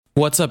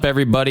What's up,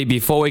 everybody?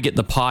 Before we get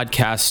the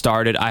podcast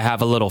started, I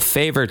have a little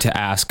favor to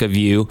ask of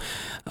you.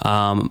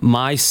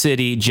 My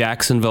city,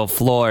 Jacksonville,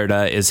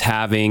 Florida, is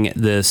having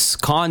this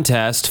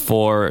contest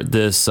for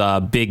this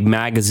big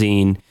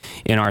magazine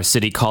in our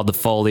city called the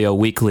Folio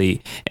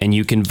Weekly, and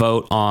you can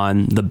vote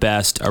on the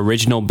best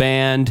original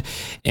band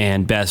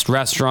and best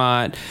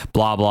restaurant,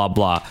 blah, blah,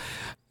 blah.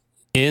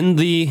 In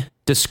the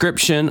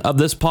description of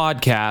this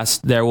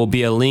podcast, there will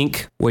be a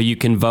link where you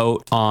can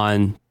vote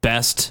on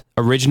best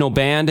original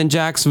band in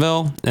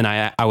Jacksonville. And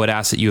I would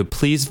ask that you would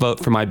please vote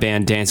for my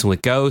band Dancing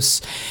with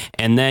Ghosts.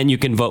 And then you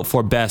can vote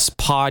for best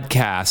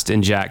podcast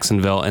in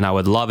Jacksonville. And I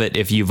would love it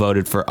if you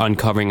voted for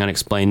Uncovering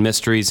Unexplained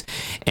Mysteries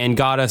and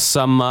got us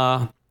some,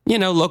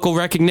 local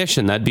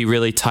recognition. That'd be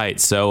really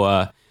tight.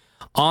 So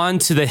on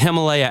to the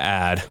Himalaya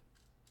ad.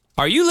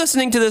 Are you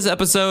listening to this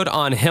episode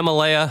on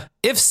Himalaya?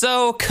 If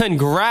so,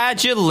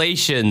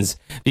 congratulations,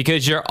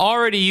 because you're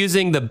already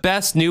using the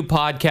best new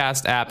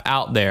podcast app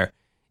out there.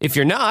 If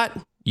you're not,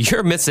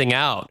 you're missing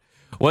out.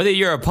 Whether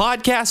you're a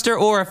podcaster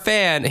or a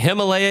fan,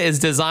 Himalaya is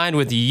designed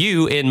with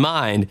you in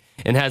mind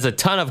and has a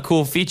ton of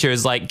cool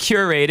features like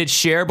curated,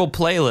 shareable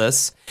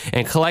playlists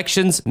and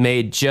collections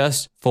made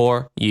just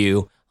for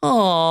you.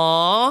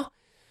 Aww.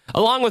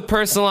 Along with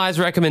personalized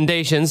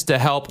recommendations to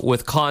help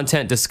with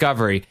content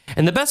discovery.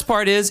 And the best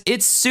part is,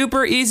 it's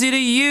super easy to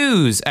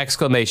use! !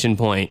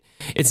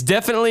 It's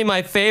definitely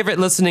my favorite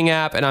listening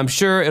app, and I'm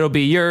sure it'll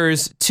be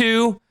yours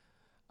too.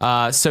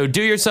 So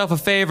do yourself a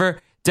favor,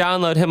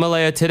 download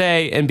Himalaya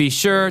today, and be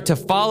sure to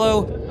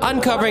follow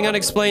Uncovering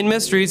Unexplained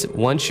Mysteries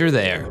once you're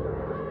there.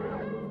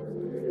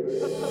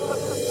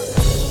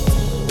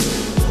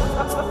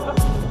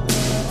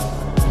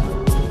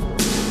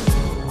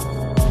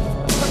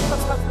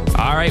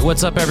 All right,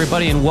 what's up,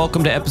 everybody, and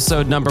welcome to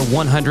episode number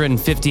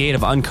 158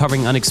 of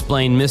Uncovering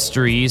Unexplained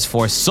Mysteries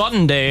for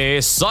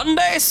Sunday,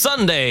 September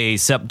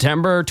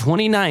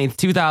 29th,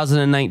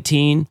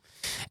 2019.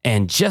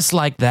 And just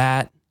like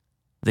that,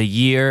 the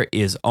year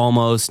is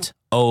almost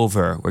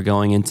over. We're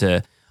going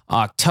into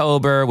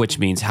October, which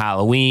means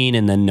Halloween,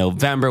 and then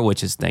November,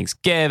 which is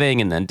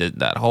Thanksgiving, and then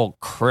that whole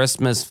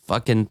Christmas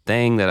fucking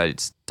thing that I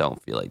just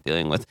don't feel like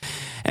dealing with.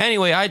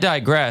 Anyway, I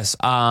digress.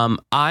 I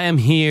am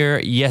here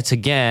yet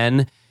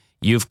again.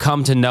 You've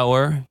come to know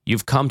her.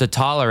 You've come to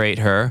tolerate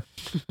her.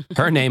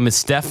 Her name is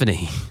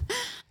Stephanie.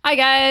 Hi,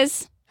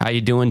 guys. How you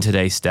doing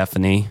today,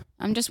 Stephanie?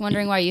 I'm just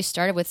wondering why you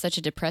started with such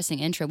a depressing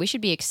intro. We should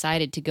be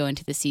excited to go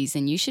into the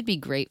season. You should be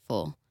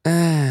grateful.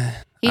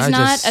 He's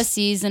not a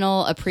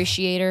seasonal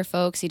appreciator,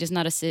 folks. He does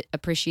not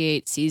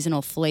appreciate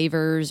seasonal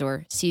flavors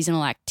or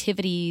seasonal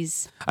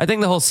activities. I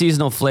think the whole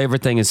seasonal flavor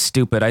thing is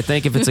stupid. I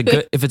think if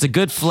it's a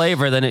good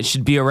flavor, then it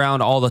should be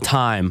around all the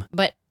time.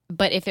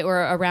 But if it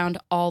were around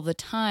all the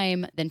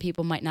time, then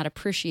people might not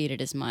appreciate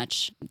it as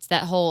much. It's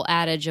that whole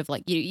adage of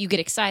like you get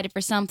excited for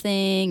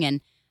something,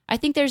 and I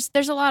think there's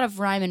a lot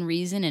of rhyme and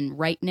reason and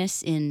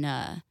rightness in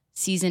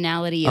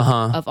seasonality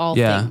of all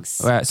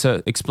things. Right.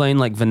 So explain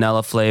like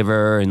vanilla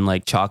flavor and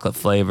like chocolate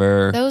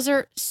flavor.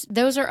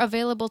 Those are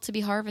available to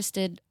be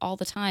harvested all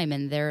the time,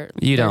 and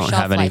you don't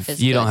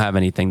have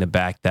anything to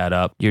back that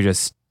up. You're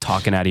just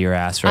talking out of your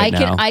ass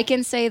now. I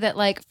can say that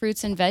like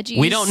fruits and veggies.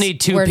 We don't need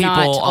two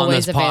people on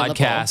this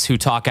podcast who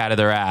talk out of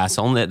their ass.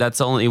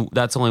 That's only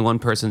one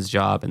person's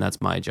job, and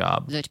that's my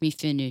job. Let me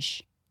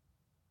finish.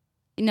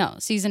 No,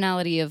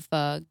 seasonality of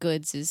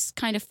goods is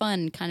kind of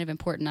fun, kind of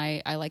important.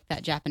 I like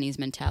that Japanese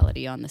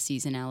mentality on the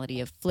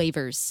seasonality of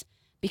flavors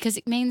because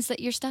it means that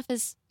your stuff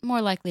is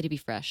more likely to be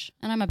fresh,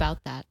 and I'm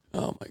about that.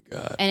 Oh my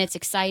God. And it's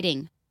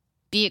exciting.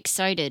 Be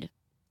excited.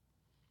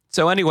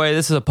 So anyway,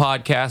 this is a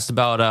podcast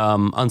about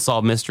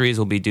unsolved mysteries.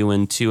 We'll be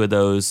doing 2 of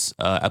those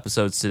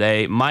episodes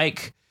today.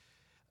 Mike,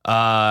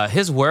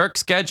 his work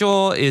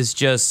schedule is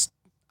just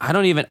I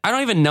don't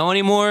even know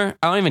anymore.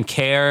 I don't even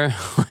care.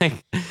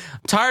 Like, I'm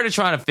tired of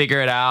trying to figure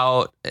it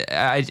out.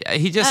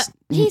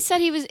 He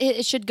said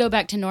it should go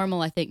back to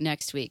normal, I think,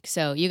 next week.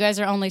 So you guys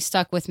are only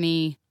stuck with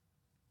me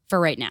for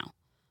right now.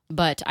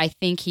 But I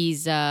think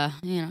he's,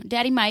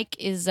 Daddy Mike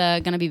is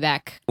going to be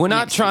back. We're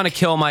not trying to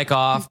kill Mike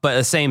off, but at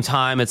the same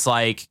time, it's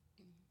like,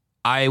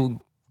 I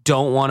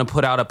don't want to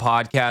put out a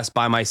podcast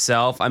by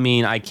myself. I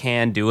mean, I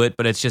can do it,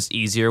 but it's just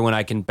easier when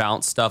I can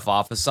bounce stuff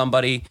off of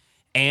somebody.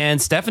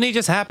 And Stephanie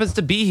just happens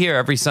to be here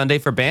every Sunday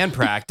for band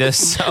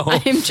practice. So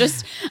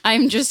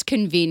I'm just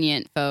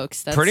convenient,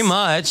 folks. Pretty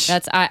much.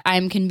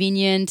 I'm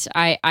convenient.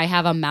 I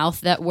have a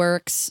mouth that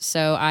works,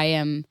 so I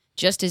am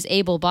just as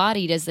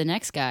able-bodied as the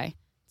next guy.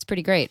 It's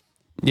pretty great.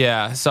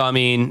 Yeah. So I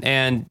mean,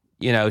 and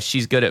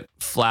she's good at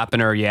flapping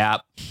her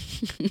yap.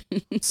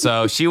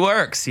 So she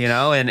works,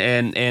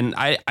 and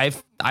I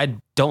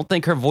don't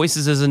think her voice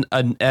is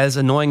as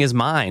annoying as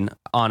mine,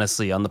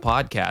 honestly, on the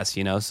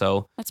podcast,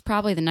 so. That's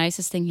probably the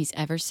nicest thing he's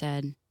ever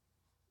said.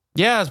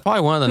 Yeah, it's probably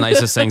one of the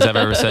nicest things I've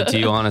ever said to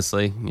you,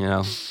 honestly.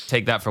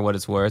 Take that for what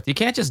it's worth. You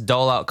can't just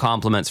dole out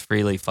compliments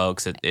freely,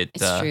 folks.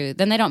 It's true.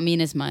 Then they don't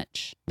mean as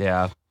much.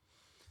 Yeah.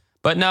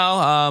 But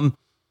no,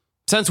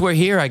 Since we're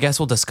here, I guess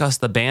we'll discuss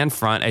the band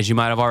front. As you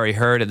might have already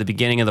heard at the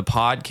beginning of the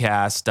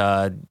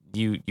podcast,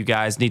 you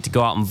guys need to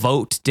go out and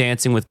vote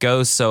Dancing with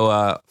Ghosts.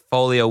 So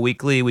Folio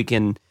Weekly,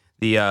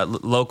 the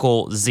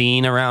local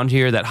zine around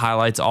here that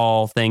highlights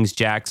all things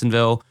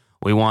Jacksonville.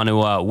 We want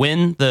to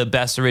win the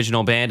best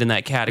original band in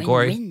that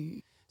category.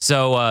 Win.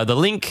 So the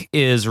link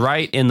is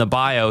right in the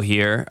bio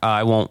here.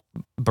 I won't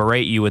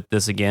berate you with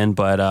this again,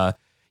 but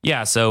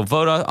yeah, so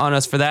vote on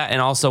us for that. And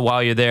also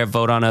while you're there,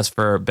 vote on us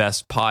for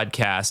best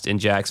podcast in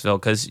Jacksonville.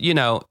 Because, you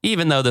know,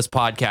 even though this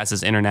podcast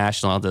is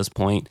international at this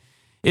point,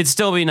 it'd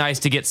still be nice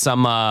to get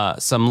some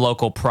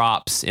local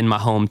props in my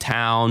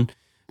hometown.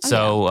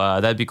 So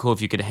that'd be cool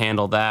if you could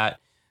handle that.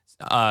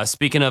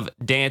 Speaking of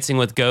Dancing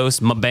with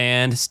Ghosts, my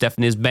band,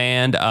 Stephanie's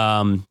band,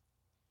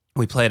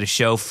 we played a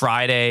show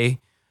Friday.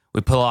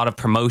 We put a lot of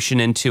promotion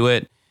into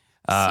it.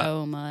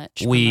 So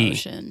much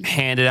promotion. We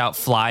handed out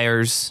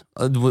flyers.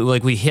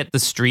 We hit the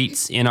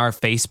streets in our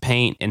face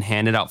paint and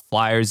handed out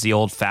flyers the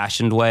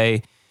old-fashioned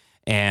way.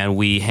 And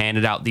we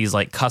handed out these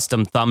like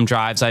custom thumb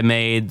drives I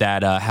made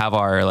that have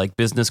our like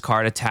business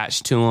card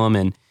attached to them.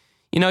 And,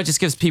 you know, it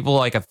just gives people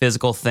like a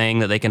physical thing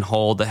that they can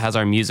hold that has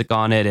our music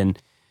on it. And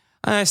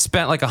I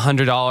spent like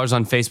 $100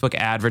 on Facebook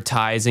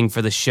advertising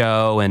for the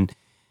show. And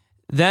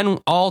then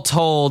all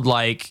told,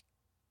 like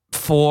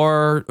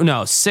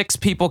 6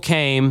 people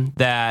came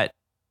that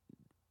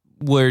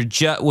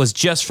was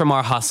just from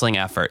our hustling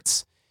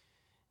efforts.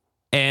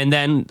 And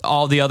then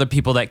all the other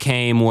people that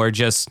came were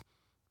just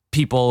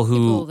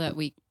people that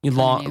we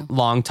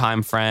long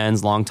time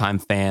friends, long time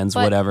fans,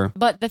 whatever.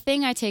 But the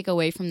thing I take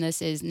away from this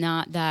is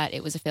not that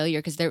it was a failure,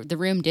 because the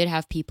room did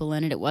have people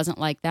in it. It wasn't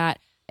like that.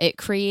 It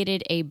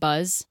created a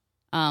buzz.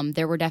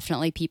 There were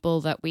definitely people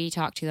that we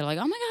talked to that are like,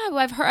 oh my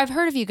God, I've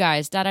heard of you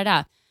guys, da da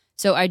da.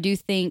 So I do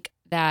think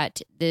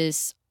that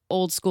this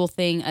old school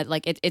thing,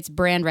 like it's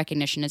brand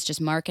recognition. It's just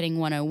marketing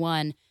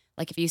 101.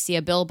 Like if you see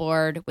a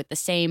billboard with the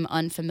same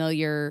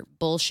unfamiliar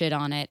bullshit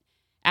on it,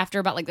 after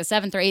about like the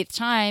 7th or 8th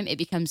time, it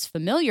becomes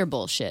familiar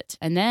bullshit.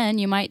 And then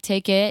you might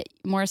take it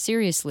more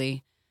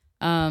seriously.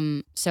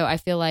 So I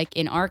feel like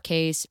in our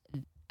case,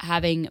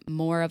 having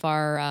more of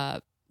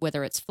our,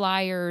 whether it's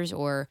flyers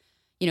or,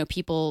 you know,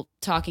 people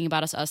talking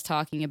about us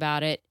talking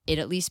about it, it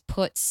at least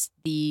puts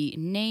the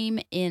name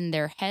in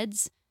their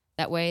heads.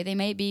 That way they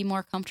may be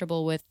more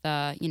comfortable with,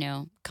 you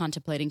know,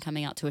 contemplating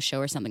coming out to a show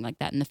or something like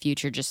that in the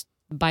future, just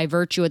by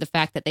virtue of the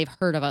fact that they've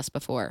heard of us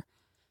before.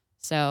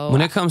 So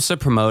when it comes to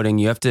promoting,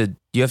 you have to,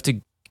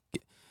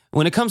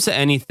 when it comes to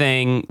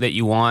anything that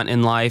you want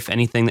in life,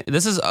 anything,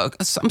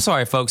 I'm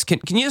sorry, folks, can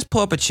you just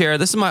pull up a chair?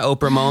 This is my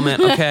Oprah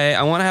moment, okay?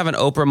 I want to have an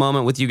Oprah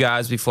moment with you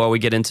guys before we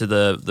get into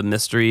the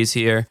mysteries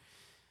here.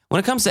 When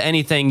it comes to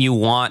anything you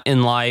want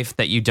in life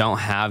that you don't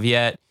have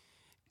yet,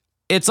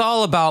 it's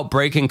all about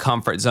breaking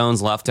comfort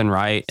zones left and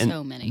right. And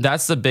so many.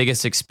 That's the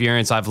biggest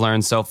experience I've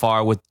learned so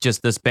far with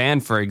just this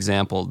band, for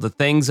example. The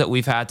things that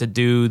we've had to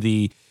do,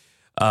 the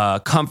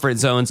comfort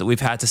zones that we've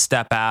had to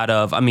step out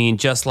of. I mean,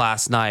 just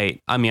last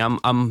night, I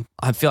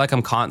feel like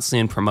I'm constantly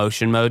in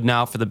promotion mode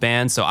now for the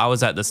band. So I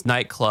was at this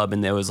nightclub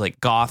and there was like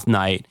goth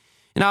night.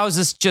 And I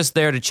was just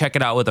there to check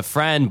it out with a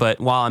friend. But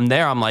while I'm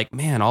there, I'm like,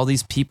 man, all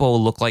these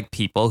people look like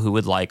people who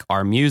would like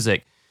our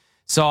music.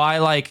 So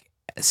I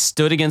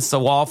stood against the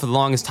wall for the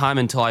longest time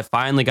until I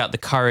finally got the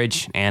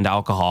courage and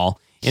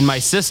alcohol in my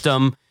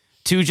system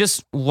to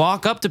just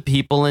walk up to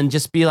people and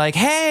just be like,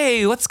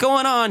 hey, what's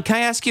going on? Can I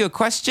ask you a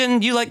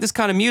question? You like this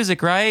kind of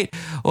music, right?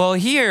 Well,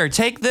 here,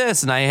 take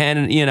this. And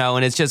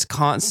and it's just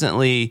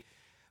constantly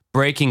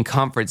breaking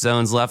comfort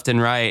zones left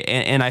and right.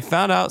 And I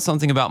found out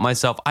something about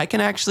myself. I can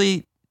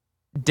actually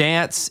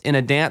dance in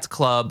a dance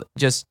club,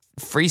 just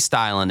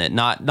freestyling it,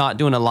 not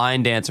doing a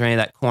line dance or any of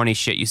that corny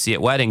shit you see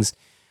at weddings.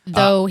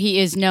 Though he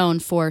is known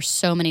for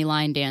so many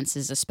line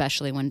dances,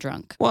 especially when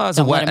drunk. Well, as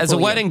a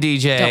wedding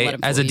DJ,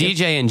 as a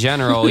DJ in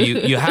general,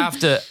 you have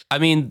to,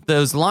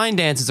 those line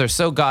dances are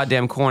so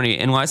goddamn corny.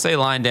 And when I say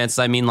line dances,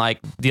 I mean like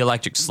the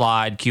electric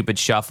slide, Cupid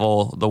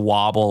shuffle, the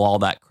wobble, all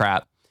that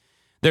crap.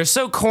 They're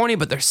so corny,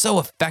 but they're so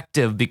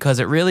effective because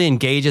it really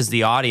engages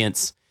the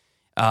audience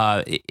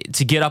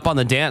to get up on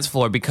the dance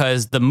floor,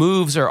 because the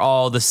moves are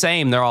all the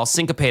same. They're all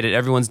syncopated.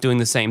 Everyone's doing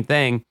the same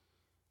thing.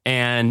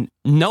 And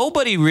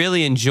nobody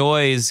really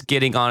enjoys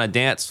getting on a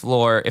dance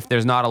floor if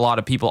there's not a lot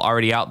of people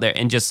already out there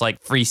and just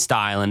like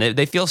freestyling.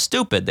 They feel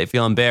stupid. They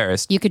feel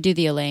embarrassed. You could do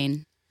the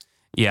Elaine.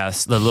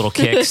 Yes, the little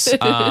kicks.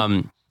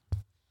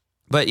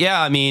 But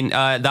yeah,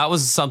 that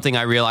was something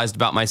I realized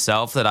about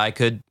myself, that I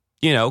could,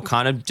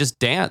 kind of just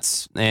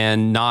dance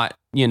and not,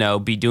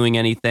 be doing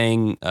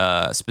anything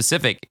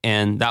specific.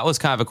 And that was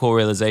kind of a cool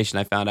realization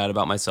I found out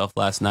about myself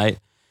last night.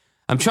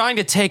 I'm trying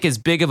to take as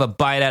big of a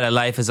bite out of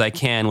life as I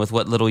can with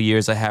what little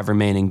years I have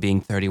remaining,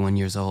 being 31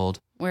 years old.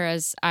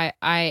 Whereas I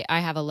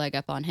have a leg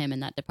up on him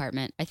in that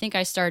department. I think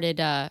I started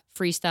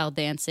freestyle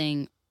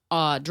dancing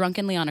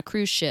drunkenly on a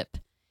cruise ship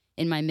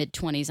in my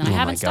mid-20s, and I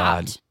haven't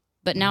stopped.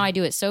 But now I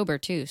do it sober,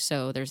 too,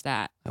 so there's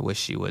that. I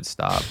wish you would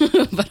stop.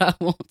 But I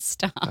won't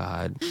stop.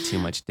 God, too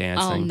much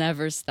dancing. I'll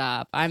never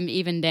stop. I'm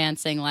even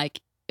dancing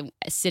like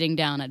sitting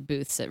down at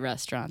booths at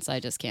restaurants. I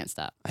just can't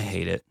stop. I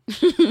hate it.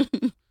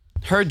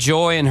 Her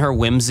joy and her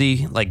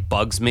whimsy like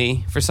bugs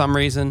me for some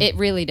reason. It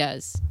really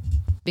does,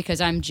 because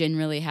I'm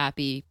generally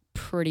happy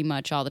pretty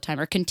much all the time,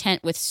 or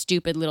content with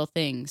stupid little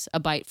things, a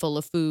bite full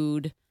of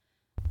food,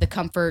 the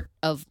comfort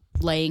of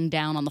laying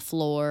down on the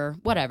floor,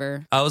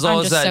 whatever. I'm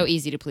just so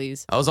easy to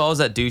please. I was always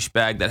that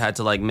douchebag that had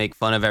to like make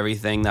fun of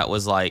everything that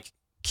was like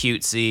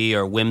cutesy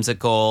or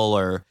whimsical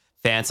or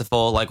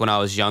fanciful. Like when I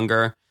was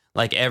younger,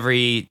 like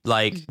every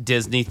like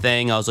Disney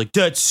thing, I was like,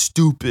 that's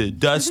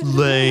stupid. That's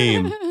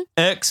lame.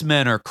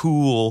 X-Men are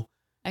cool.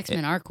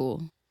 X-Men are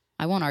cool.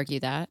 I won't argue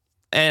that.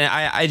 And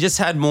I just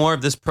had more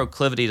of this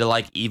proclivity to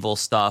like evil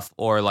stuff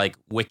or like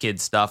wicked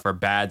stuff or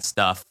bad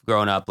stuff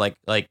growing up.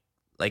 Like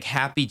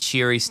happy,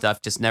 cheery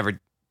stuff just never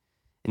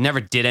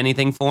did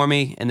anything for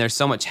me. And there's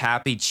so much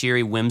happy,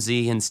 cheery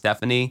whimsy in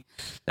Stephanie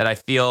that I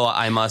feel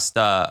I must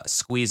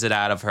squeeze it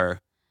out of her.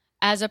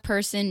 As a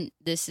person,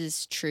 this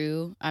is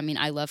true. I mean,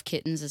 I love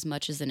kittens as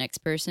much as the next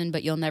person,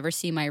 but you'll never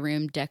see my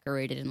room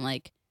decorated in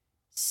like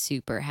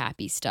super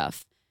happy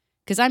stuff.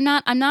 Because I'm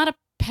not a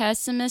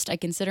pessimist. I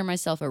consider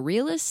myself a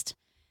realist.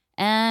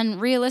 And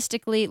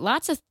realistically,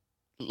 lots of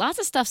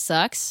stuff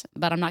sucks,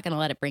 but I'm not going to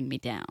let it bring me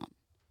down.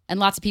 And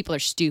lots of people are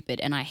stupid,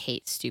 and I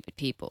hate stupid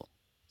people.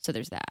 So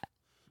there's that.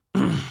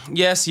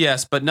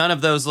 Yes, but none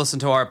of those listen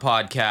to our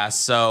podcast.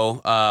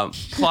 So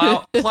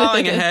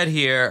plowing ahead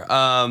here,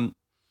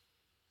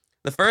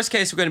 the first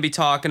case we're going to be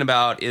talking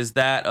about is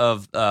that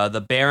of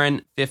the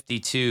Baron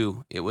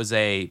 52. It was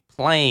a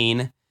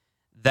plane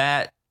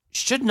that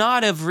should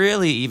not have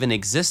really even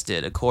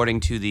existed,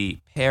 according to the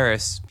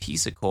Paris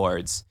Peace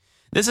Accords.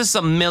 This is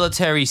some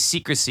military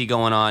secrecy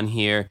going on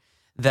here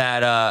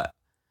that,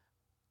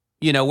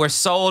 we're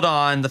sold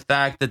on the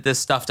fact that this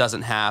stuff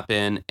doesn't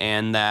happen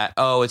and that,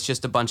 it's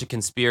just a bunch of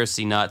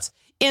conspiracy nuts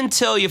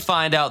until you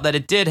find out that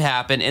it did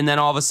happen. And then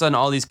all of a sudden,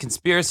 all these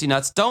conspiracy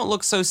nuts don't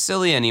look so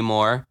silly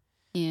anymore.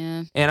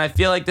 Yeah. And I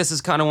feel like this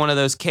is kind of one of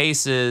those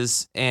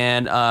cases.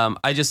 And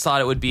I just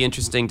thought it would be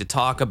interesting to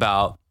talk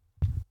about.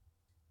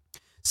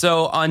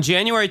 So on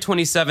January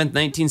 27th,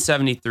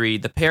 1973,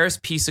 the Paris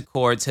Peace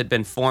Accords had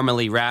been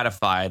formally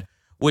ratified,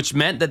 which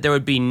meant that there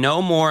would be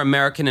no more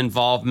American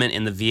involvement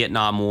in the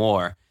Vietnam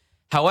War.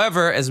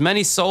 However, as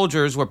many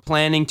soldiers were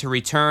planning to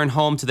return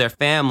home to their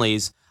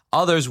families,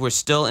 others were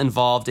still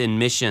involved in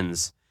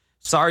missions.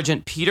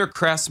 Sergeant Peter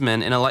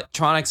Cressman, an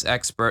electronics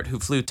expert who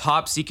flew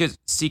top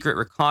secret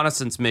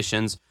reconnaissance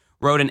missions,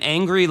 wrote an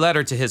angry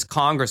letter to his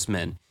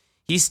congressman.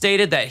 He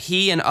stated that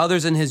he and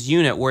others in his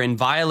unit were in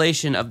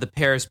violation of the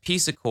Paris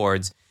Peace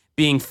Accords,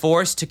 being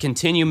forced to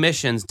continue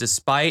missions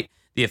despite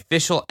the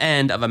official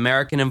end of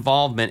American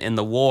involvement in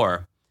the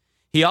war.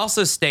 He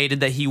also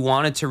stated that he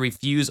wanted to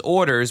refuse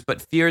orders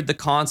but feared the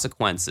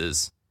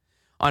consequences.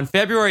 On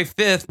February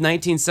 5th,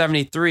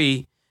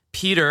 1973,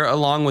 Peter,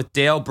 along with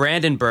Dale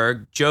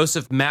Brandenburg,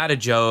 Joseph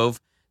Matajov,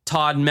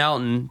 Todd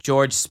Melton,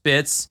 George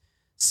Spitz,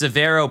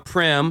 Severo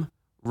Prim,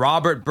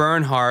 Robert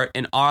Bernhardt,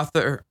 and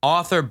Arthur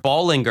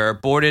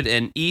Bollinger boarded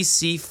an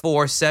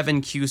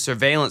EC-47Q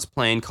surveillance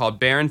plane called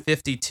Baron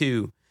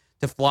 52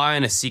 to fly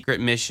on a secret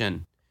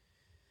mission.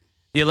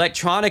 The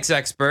electronics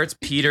experts,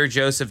 Peter,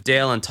 Joseph,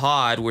 Dale, and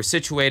Todd, were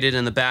situated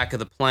in the back of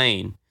the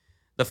plane.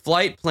 The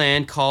flight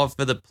plan called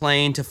for the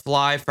plane to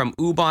fly from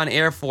Ubon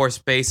Air Force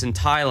Base in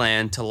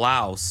Thailand to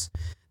Laos.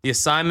 The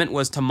assignment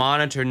was to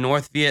monitor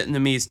North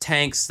Vietnamese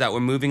tanks that were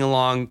moving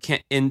along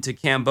into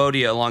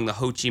Cambodia along the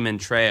Ho Chi Minh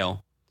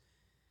Trail.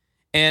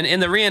 And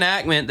in the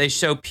reenactment, they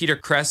show Peter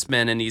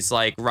Cressman, and he's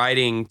like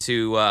writing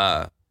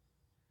to,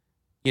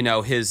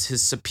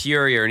 his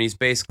superior, and he's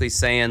basically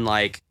saying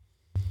like,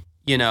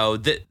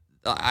 that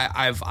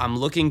I'm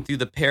looking through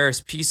the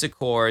Paris Peace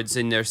Accords,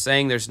 and they're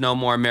saying there's no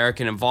more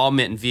American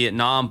involvement in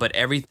Vietnam, but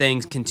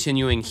everything's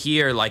continuing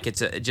here like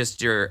it's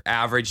just your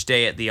average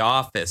day at the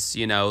office.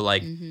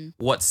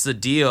 What's the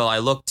deal? I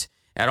looked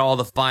at all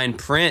the fine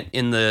print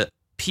in the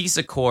peace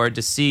accord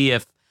to see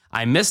if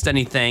I missed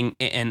anything,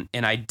 and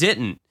I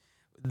didn't.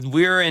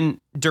 We're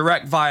in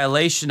direct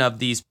violation of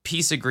these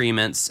peace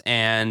agreements,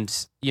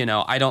 and,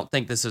 I don't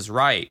think this is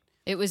right.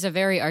 It was a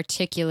very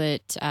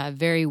articulate,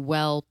 very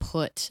well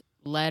put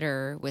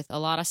letter with a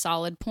lot of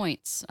solid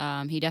points.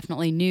 He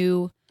definitely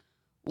knew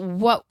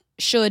what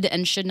should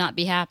and should not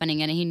be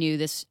happening, and he knew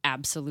this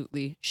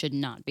absolutely should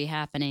not be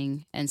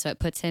happening. And so it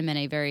puts him in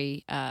a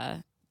very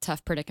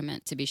tough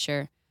predicament, to be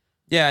sure.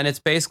 Yeah, and it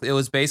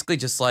was basically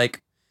just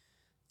like,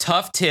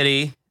 tough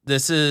titty,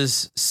 this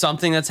is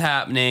something that's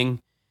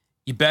happening.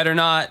 You better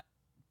not,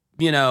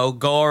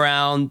 go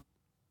around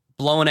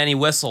blowing any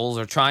whistles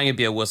or trying to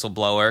be a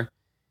whistleblower.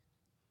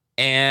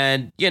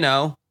 And,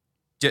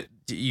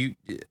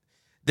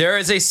 there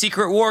is a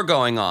secret war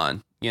going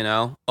on,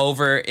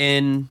 over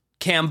in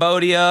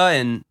Cambodia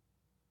and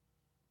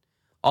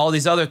all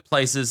these other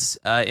places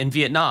in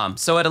Vietnam.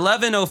 So at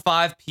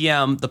 11:05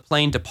 p.m., the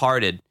plane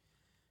departed.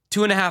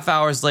 2.5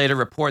 hours later,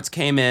 reports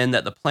came in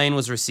that the plane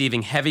was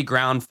receiving heavy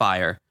ground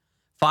fire.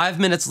 5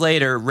 minutes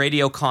later,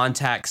 radio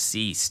contact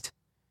ceased.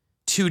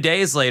 2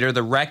 days later,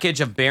 the wreckage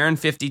of Baron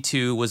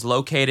 52 was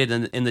located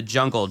in the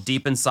jungle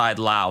deep inside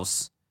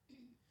Laos.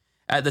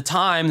 At the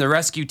time, the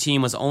rescue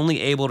team was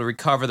only able to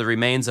recover the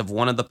remains of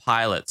one of the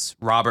pilots,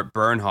 Robert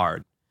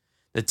Bernhard.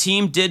 The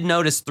team did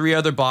notice 3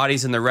 other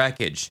bodies in the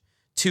wreckage.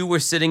 2 were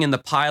sitting in the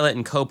pilot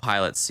and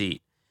co-pilot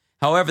seat.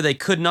 However, they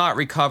could not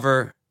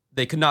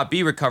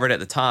be recovered at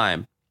the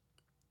time.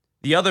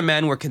 The other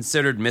men were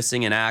considered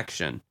missing in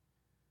action.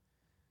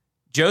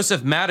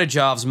 Joseph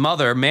Matejov's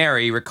mother,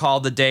 Mary,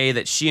 recalled the day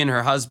that she and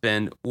her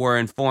husband were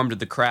informed of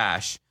the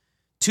crash.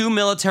 2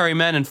 military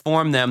men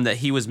informed them that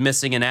he was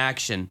missing in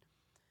action,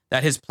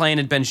 that his plane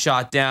had been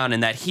shot down,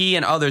 and that he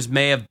and others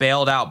may have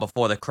bailed out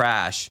before the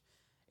crash.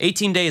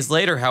 18 days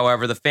later,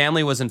 however, the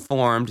family was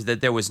informed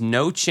that there was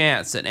no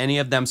chance that any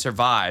of them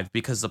survived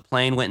because the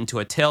plane went into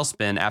a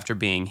tailspin after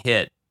being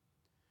hit.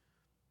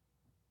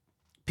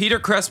 Peter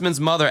Cressman's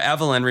mother,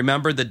 Evelyn,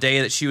 remembered the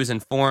day that she was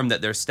informed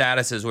that their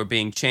statuses were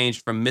being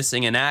changed from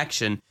missing in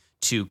action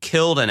to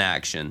killed in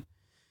action.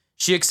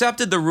 She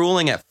accepted the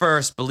ruling at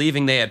first,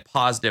 believing they had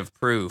positive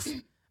proof.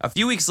 A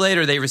few weeks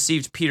later, they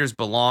received Peter's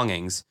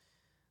belongings.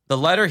 The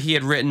letter he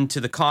had written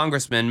to the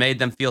congressman made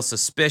them feel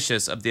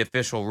suspicious of the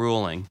official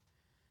ruling.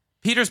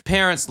 Peter's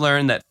parents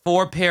learned that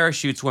 4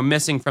 parachutes were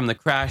missing from the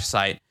crash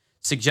site,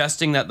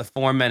 suggesting that the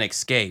 4 men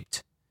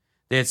escaped.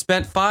 They had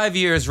spent 5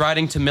 years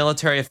writing to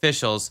military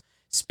officials,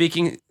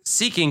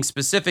 seeking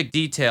specific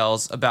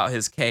details about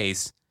his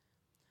case.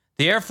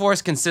 The Air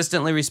Force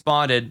consistently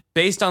responded,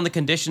 based on the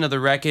condition of the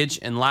wreckage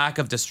and lack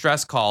of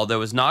distress call, there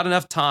was not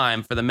enough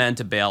time for the men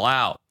to bail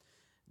out.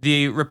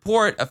 The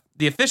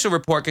official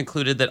report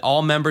concluded that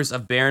all members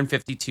of Baron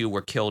 52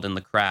 were killed in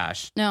the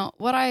crash. Now,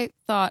 what I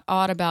thought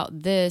odd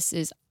about this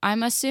is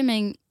I'm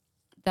assuming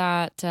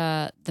that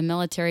the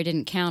military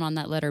didn't count on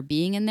that letter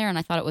being in there, and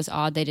I thought it was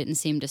odd they didn't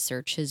seem to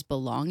search his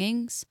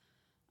belongings,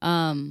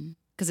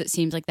 because it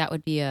seems like that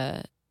would be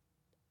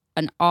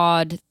an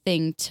odd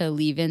thing to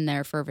leave in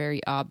there for very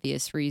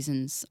obvious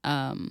reasons.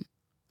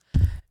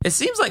 It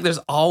seems like there's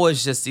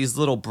always just these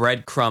little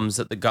breadcrumbs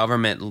that the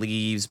government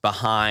leaves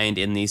behind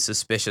in these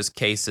suspicious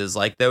cases.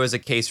 Like there was a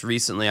case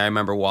recently I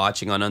remember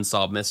watching on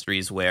Unsolved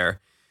Mysteries where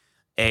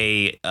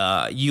a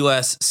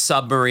U.S.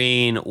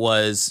 submarine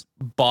was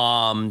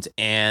bombed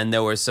and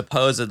there were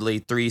supposedly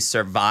 3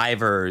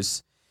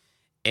 survivors.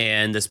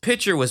 And this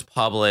picture was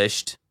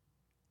published.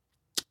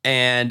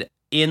 And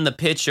in the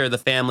picture, the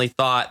family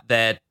thought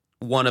that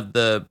one of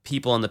the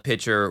people in the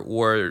picture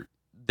were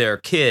their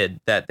kid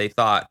that they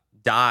thought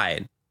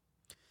died.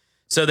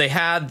 So they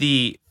had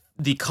the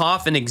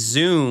coffin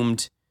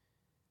exhumed,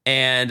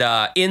 and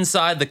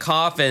inside the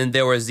coffin,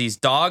 there was these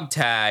dog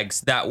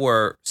tags that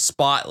were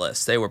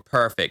spotless. They were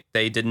perfect.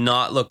 They did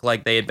not look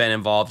like they had been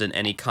involved in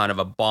any kind of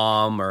a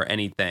bomb or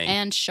anything.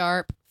 And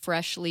sharp,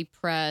 freshly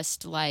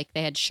pressed, like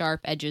they had sharp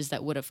edges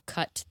that would have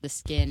cut the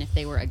skin if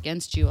they were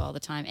against you all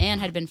the time,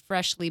 and had been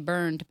freshly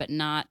burned, but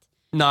not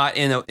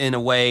in a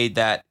way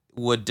that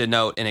would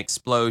denote an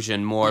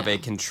explosion, more of a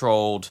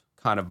controlled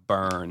kind of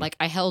burn. Like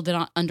I held it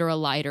under a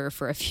lighter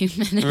for a few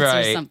minutes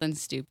or something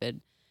stupid.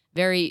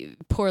 Very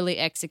poorly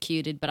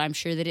executed, but I'm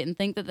sure they didn't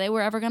think that they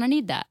were ever going to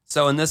need that.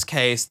 So in this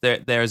case,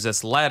 there's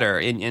this letter,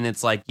 and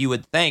it's like you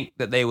would think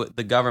that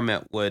the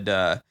government would.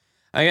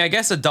 I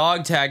guess a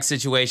dog tag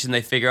situation,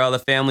 they figure, the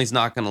family's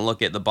not going to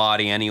look at the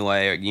body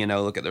anyway, or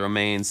look at the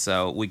remains,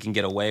 so we can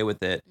get away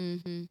with it.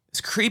 Mm-hmm.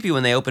 It's creepy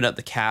when they opened up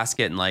the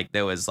casket and like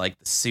there was like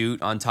the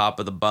suit on top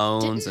of the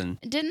bones.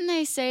 Didn't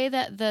they say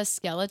that the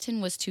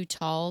skeleton was too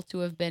tall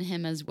to have been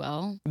him as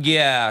well?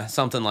 Yeah,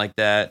 something like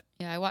that.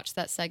 Yeah, I watched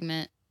that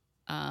segment,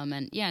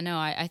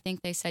 I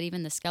think they said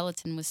even the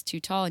skeleton was too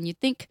tall, and you'd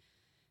think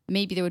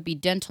maybe there would be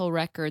dental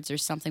records or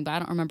something, but I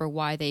don't remember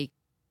why they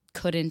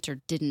couldn't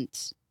or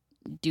didn't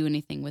do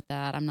anything with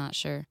that. I'm not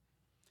sure.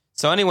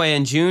 So anyway,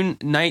 in June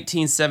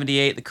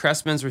 1978, the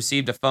Cressmans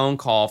received a phone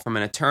call from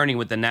an attorney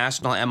with the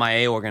National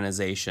MIA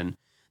organization.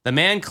 The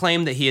man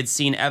claimed that he had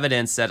seen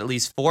evidence that at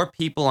least 4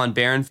 people on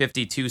Baron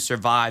 52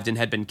 survived and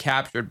had been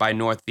captured by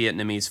North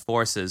Vietnamese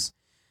forces.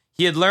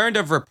 He had learned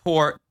of a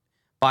report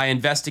by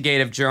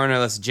investigative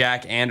journalist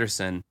Jack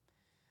Anderson,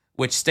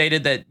 which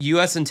stated that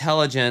U.S.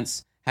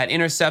 intelligence had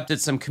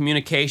intercepted some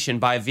communication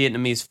by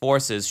Vietnamese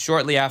forces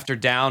shortly after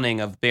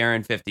downing of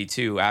Baron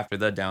 52, after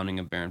the downing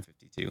of Baron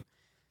 52.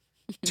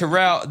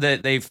 Terrell,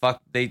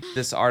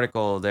 this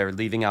article, they're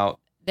leaving out.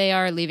 They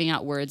are leaving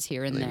out words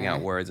here and there. Leaving out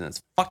words, and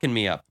it's fucking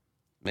me up,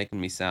 making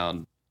me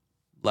sound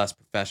less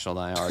professional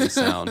than I already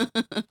sound.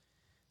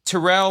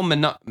 Terrell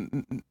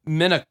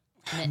Minarson,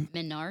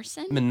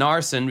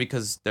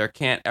 because there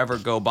can't ever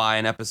go by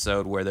an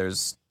episode where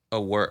there's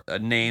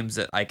names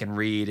that I can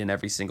read in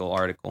every single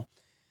article.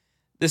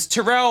 This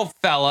Terrell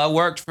fella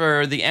worked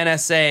for the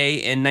NSA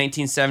in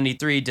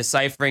 1973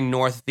 deciphering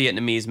North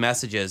Vietnamese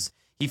messages.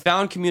 He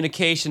found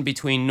communication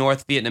between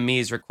North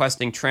Vietnamese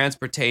requesting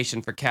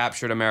transportation for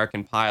captured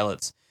American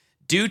pilots.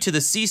 Due to the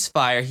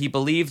ceasefire, he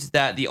believed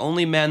that the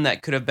only men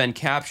that could have been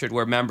captured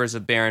were members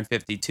of Baron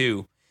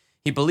 52.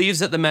 He believes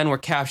that the men were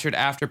captured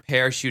after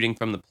parachuting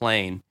from the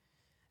plane.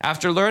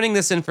 After learning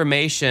this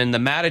information, the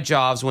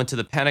Matejovs went to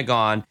the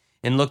Pentagon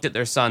and looked at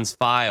their son's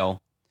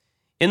file.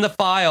 In the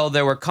file,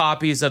 there were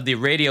copies of the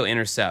radio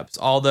intercepts,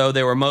 although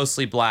they were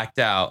mostly blacked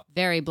out.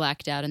 Very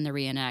blacked out in the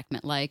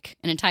reenactment. Like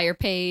an entire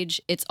page,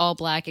 it's all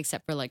black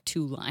except for like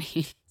 2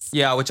 lines.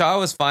 Yeah, which I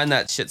always find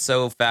that shit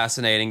so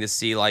fascinating to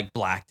see, like,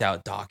 blacked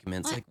out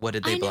documents. Like, what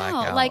did they black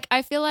out? Like,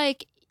 I feel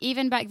like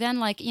even back then,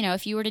 like, you know,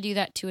 if you were to do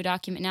that to a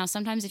document now,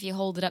 sometimes if you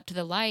hold it up to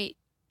the light,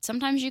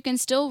 sometimes you can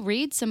still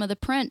read some of the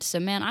print. So,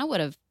 man, I would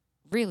have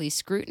really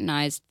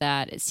scrutinized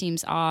that. It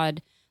seems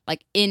odd.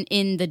 Like,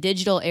 in the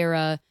digital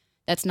era,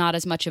 that's not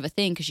as much of a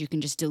thing because you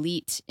can just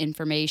delete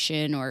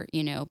information or,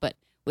 you know, but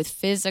with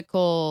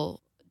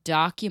physical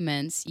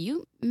documents,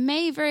 you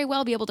may very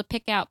well be able to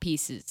pick out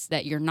pieces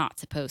that you're not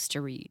supposed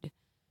to read.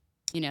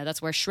 You know,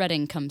 that's where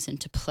shredding comes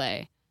into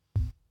play.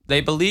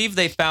 They believe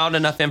they found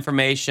enough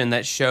information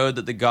that showed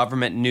that the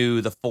government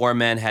knew the 4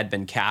 men had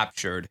been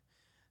captured.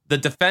 The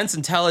Defense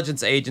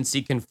Intelligence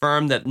Agency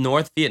confirmed that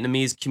North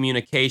Vietnamese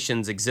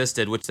communications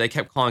existed, which they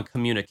kept calling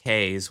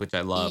communiques, which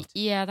I loved.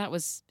 Yeah, that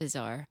was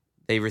bizarre.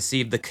 They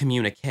received the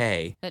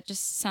communique. That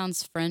just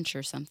sounds French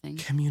or something.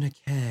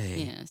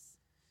 Communique. Yes.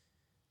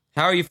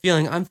 How are you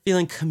feeling? I'm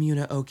feeling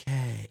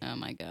okay. Oh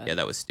my God. Yeah,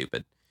 that was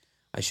stupid.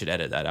 I should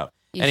edit that out.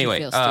 You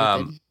Anyway, should feel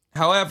stupid.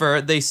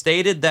 however, they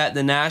stated that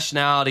the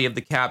nationality of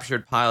the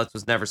captured pilots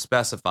was never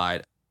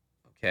specified.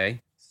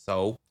 Okay,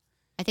 so?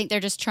 I think they're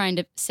just trying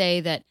to say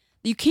that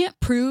you can't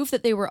prove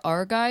that they were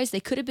our guys.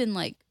 They could have been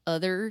like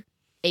other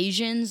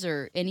Asians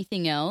or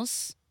anything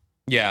else.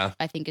 Yeah.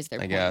 I think is their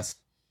point. I guess.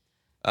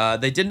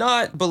 They did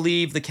not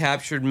believe the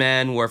captured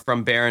men were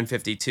from Baron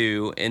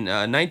 52. In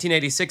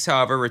 1986,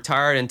 however,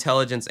 retired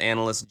intelligence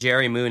analyst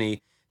Jerry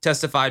Mooney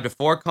testified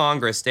before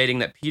Congress stating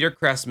that Peter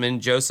Cressman,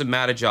 Joseph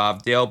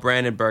Matajov, Dale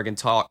Brandenburg, and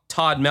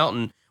Todd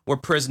Melton were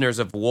prisoners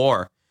of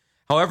war.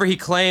 However, he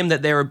claimed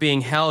that they were being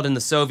held in the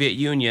Soviet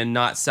Union,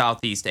 not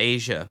Southeast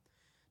Asia.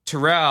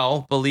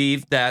 Terrell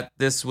believed that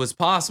this was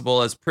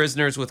possible as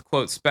prisoners with,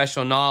 quote,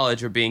 special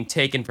knowledge were being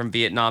taken from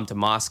Vietnam to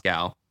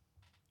Moscow.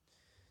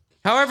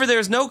 However, there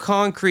is no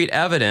concrete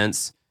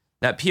evidence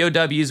that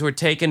POWs were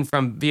taken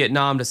from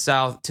Vietnam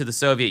to the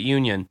Soviet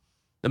Union.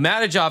 The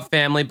Matajov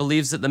family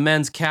believes that the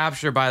men's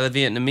capture by the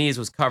Vietnamese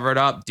was covered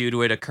up due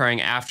to it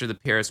occurring after the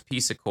Paris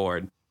Peace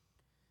Accord.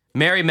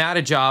 Mary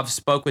Matajov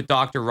spoke with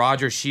Dr.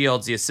 Roger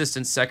Shields, the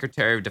Assistant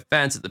Secretary of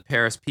Defense at the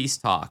Paris peace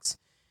talks.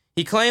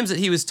 He claims that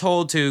he was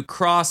told to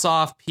cross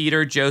off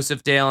Peter,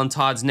 Joseph, Dale, and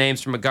Todd's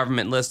names from a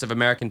government list of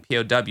American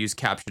POWs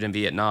captured in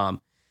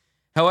Vietnam.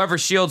 However,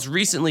 Shields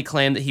recently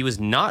claimed that he was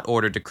not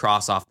ordered to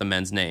cross off the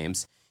men's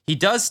names. He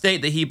does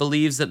state that he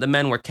believes that the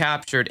men were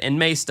captured and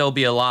may still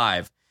be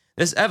alive.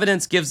 This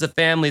evidence gives the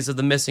families of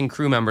the missing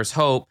crew members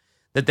hope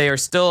that they are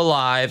still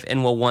alive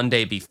and will one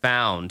day be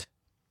found.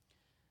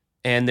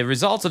 And the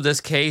results of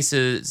this case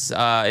is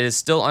it is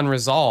still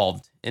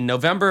unresolved. In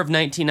November of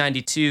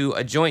 1992,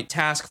 a joint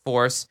task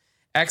force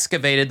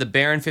excavated the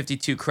Baron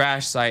 52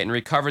 crash site and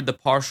recovered the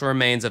partial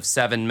remains of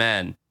 7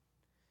 men.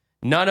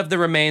 None of the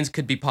remains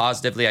could be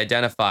positively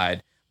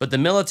identified, but the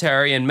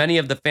military and many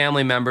of the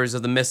family members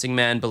of the missing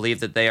men believe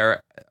that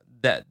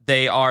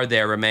they are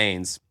their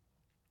remains.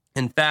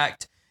 In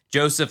fact,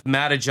 Joseph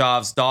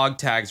Matajov's dog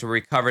tags were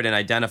recovered and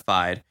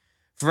identified.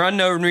 For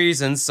unknown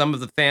reasons, some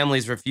of the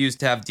families refused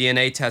to have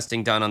DNA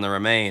testing done on the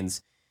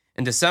remains.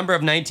 In December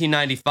of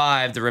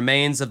 1995, the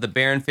remains of the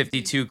Baron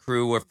 52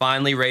 crew were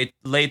finally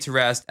laid to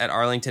rest at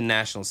Arlington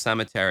National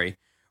Cemetery.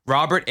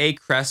 Robert A.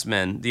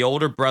 Cressman, the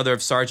older brother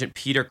of Sergeant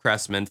Peter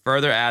Cressman,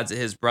 further adds that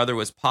his brother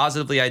was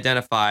positively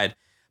identified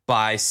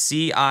by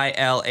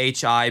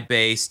CILHI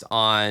based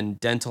on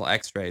dental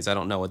x-rays. I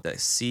don't know what the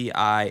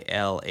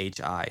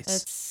CILHI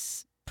is.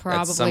 It's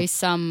probably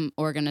some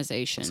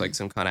organization. It's like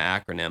some kind of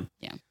acronym.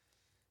 Yeah.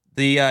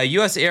 The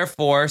U.S. Air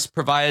Force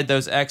provided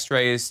those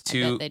x-rays I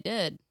to bet they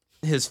did.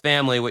 his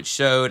family, which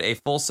showed a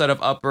full set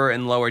of upper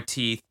and lower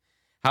teeth.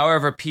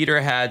 However,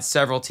 Peter had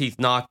several teeth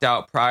knocked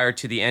out prior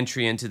to the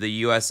entry into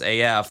the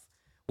USAF,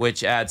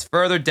 which adds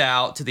further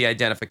doubt to the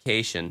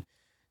identification.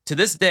 To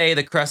this day,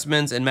 the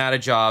Cressmans and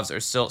Matajovs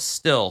are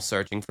still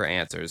searching for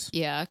answers.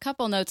 Yeah, a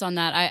couple notes on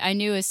that. I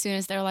knew as soon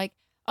as they're like,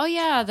 oh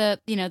yeah,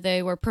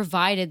 they were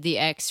provided the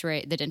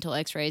dental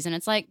x-rays, and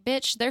it's like,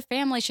 bitch, their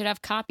family should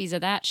have copies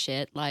of that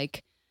shit.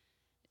 Like,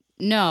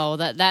 no,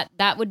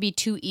 that would be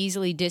too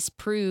easily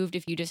disproved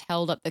if you just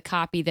held up the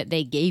copy that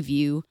they gave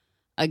you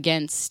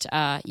against,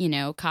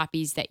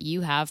 copies that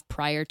you have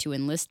prior to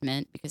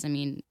enlistment. Because, I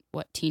mean,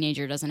 what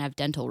teenager doesn't have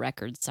dental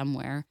records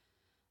somewhere?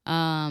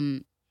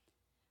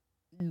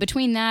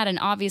 Between that and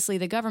obviously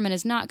the government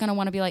is not going to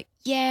want to be like,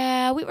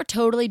 yeah, we were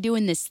totally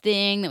doing this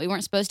thing that we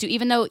weren't supposed to,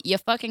 even though you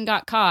fucking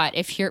got caught.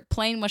 If your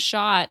plane was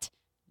shot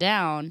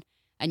down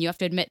and you have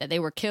to admit that they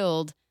were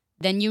killed,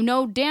 then you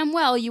know damn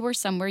well you were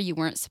somewhere you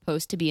weren't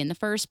supposed to be in the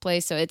first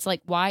place. So it's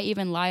like, why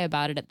even lie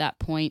about it at that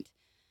point?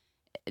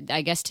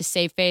 I guess to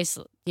save face,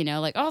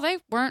 like, oh, they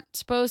weren't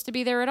supposed to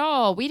be there at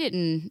all. We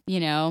didn't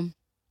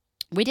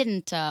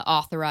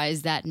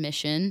authorize that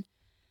mission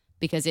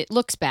because it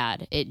looks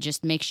bad. It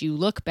just makes you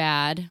look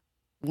bad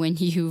when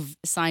you've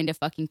signed a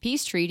fucking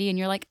peace treaty and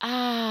you're like,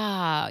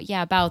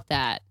 yeah, about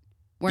that.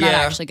 We're not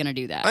actually going to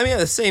do that. I mean, at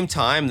the same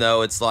time,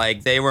 though, it's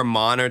like they were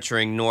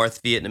monitoring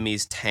North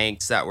Vietnamese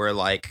tanks that were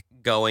like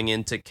going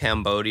into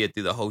Cambodia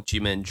through the Ho Chi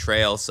Minh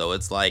Trail. So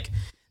it's like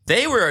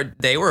they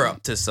were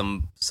up to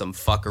some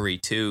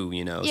fuckery too,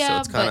 you know. Yeah, so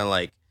it's kind of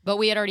like. But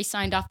we had already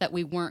signed off that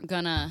we weren't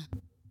gonna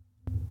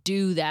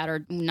do that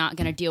or not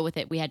gonna deal with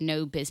it. We had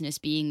no business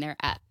being there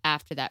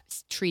after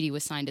that treaty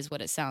was signed, is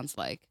what it sounds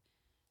like.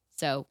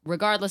 So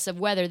regardless of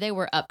whether they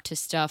were up to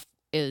stuff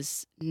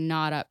is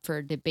not up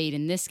for debate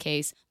in this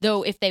case.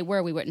 Though if they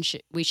were,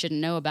 we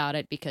shouldn't know about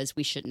it because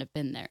we shouldn't have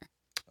been there.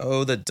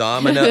 Oh, the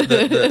domino,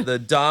 the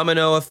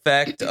domino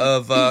effect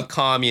of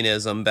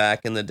communism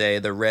back in the day,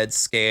 the Red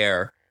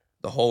Scare,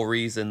 the whole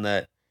reason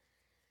that,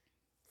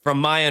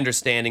 from my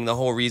understanding, the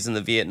whole reason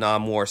the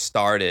Vietnam War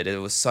started. It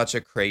was such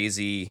a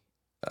crazy,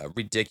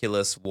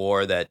 ridiculous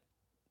war that,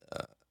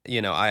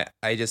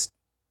 I just,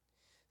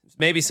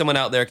 maybe someone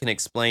out there can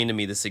explain to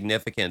me the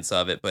significance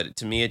of it, but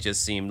to me it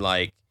just seemed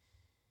like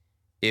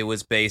it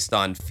was based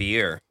on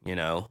fear,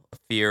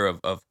 fear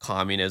of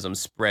communism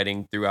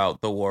spreading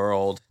throughout the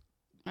world.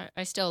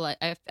 I still like.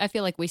 I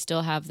feel like we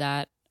still have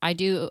that. I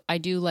do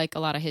like a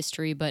lot of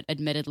history, but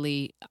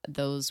admittedly,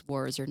 those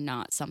wars are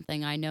not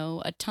something I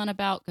know a ton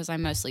about because I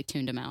mostly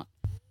tuned them out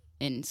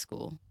in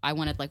school. I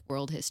wanted like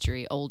world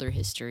history, older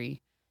history,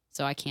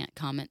 so I can't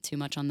comment too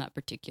much on that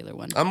particular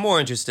one. I'm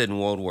more interested in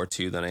World War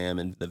II than I am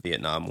in the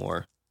Vietnam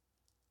War.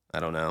 I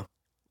don't know.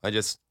 I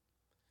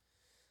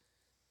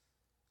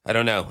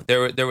don't know.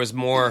 There was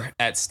more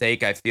at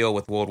stake, I feel,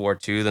 with World War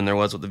II than there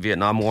was with the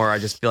Vietnam War. I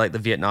just feel like the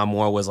Vietnam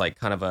War was like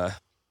kind of a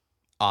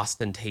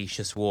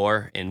ostentatious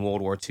war, and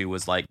World War II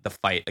was like the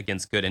fight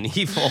against good and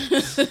evil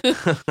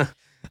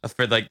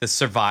for like the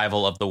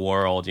survival of the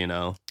world,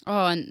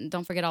 Oh, and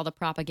don't forget all the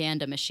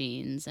propaganda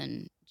machines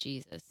and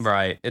Jesus.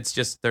 Right. It's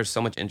just there's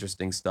so much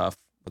interesting stuff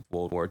with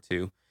World War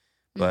II.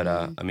 But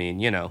I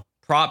mean,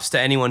 props to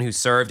anyone who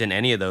served in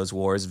any of those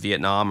wars,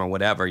 Vietnam or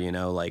whatever,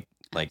 like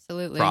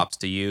Absolutely. Props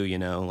to you,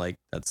 like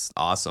that's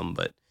awesome.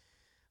 But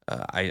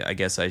I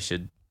guess I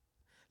should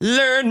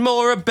learn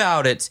more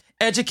about it.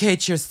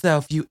 Educate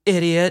yourself, you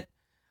idiot.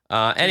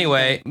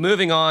 Anyway,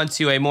 moving on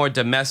to a more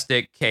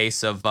domestic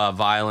case of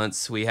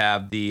violence. We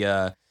have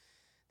the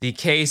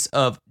case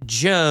of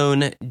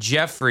Joan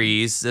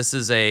Jeffries. This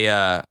is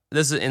an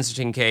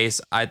interesting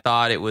case. I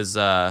thought it was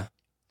I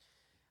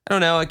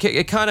don't know.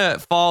 It kind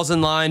of falls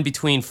in line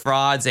between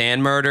frauds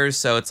and murders,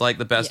 so it's like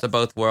the best of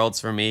both worlds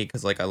for me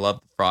because like I love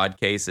the fraud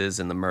cases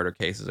and the murder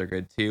cases are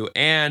good too.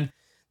 And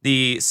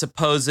the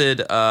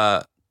supposed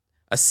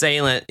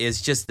assailant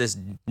is just this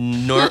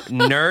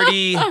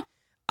nerdy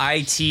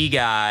IT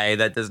guy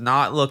that does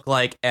not look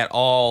like at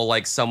all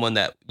like someone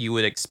that you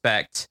would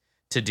expect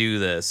to do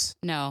this.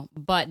 No,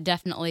 but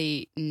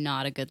definitely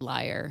not a good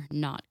liar.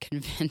 Not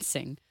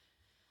convincing.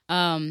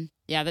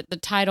 Yeah, the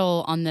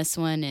title on this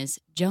one is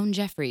Joan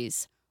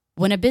Jeffries.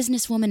 When a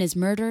businesswoman is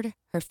murdered,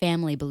 her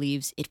family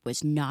believes it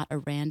was not a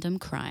random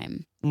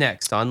crime.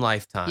 Next on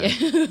Lifetime.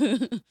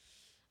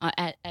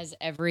 Yeah. As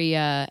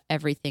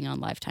everything on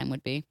Lifetime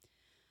would be.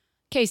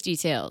 Case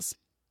details.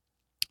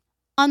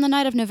 On the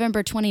night of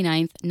November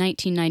 29th,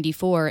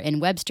 1994, in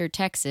Webster,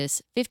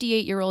 Texas,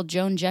 58-year-old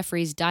Joan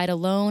Jeffries died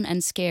alone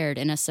and scared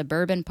in a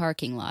suburban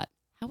parking lot.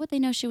 How would they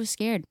know she was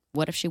scared?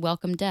 What if she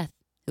welcomed death?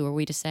 Who are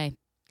we to say?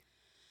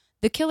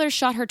 The killer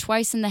shot her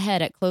twice in the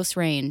head at close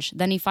range.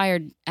 Then he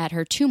fired at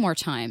her 2 more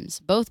times.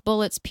 Both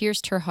bullets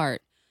pierced her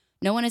heart.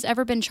 No one has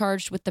ever been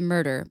charged with the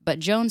murder, but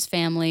Joan's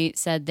family is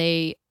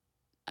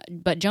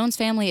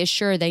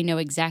sure they know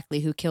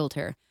exactly who killed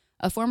her.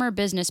 A former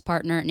business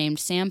partner named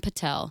Sam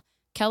Patel.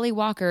 Kelly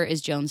Walker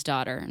is Joan's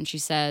daughter, and she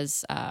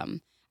says,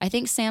 I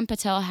think Sam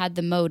Patel had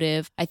the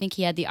motive, I think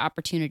he had the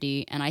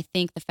opportunity, and I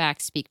think the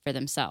facts speak for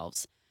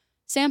themselves.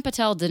 Sam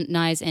Patel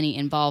denies any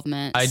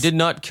involvement. I did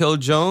not kill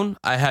Joan.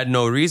 I had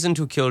no reason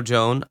to kill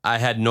Joan. I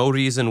had no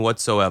reason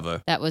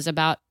whatsoever. That was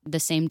about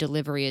the same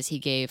delivery as he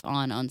gave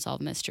on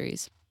Unsolved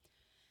Mysteries.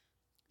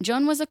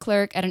 Joan was a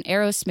clerk at an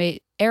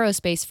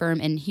aerospace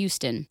firm in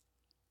Houston.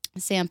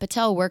 Sam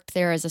Patel worked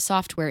there as a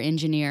software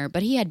engineer,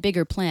 but he had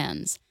bigger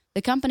plans.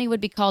 The company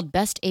would be called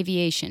Best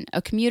Aviation,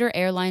 a commuter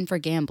airline for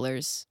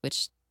gamblers,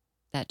 which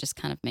that just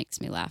kind of makes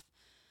me laugh.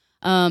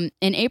 In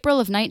April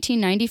of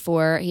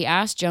 1994, he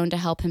asked Joan to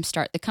help him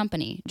start the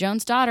company.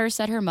 Joan's daughter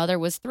said her mother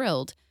was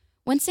thrilled.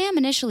 When Sam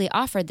initially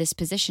offered this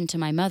position to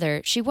my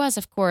mother, she was,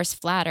 of course,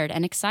 flattered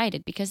and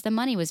excited because the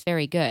money was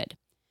very good.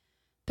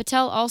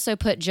 Patel also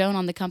put Joan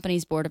on the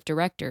company's board of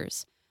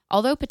directors.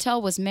 Although Patel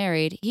was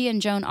married, he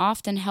and Joan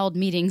often held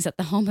meetings at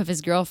the home of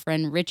his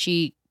girlfriend,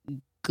 Richie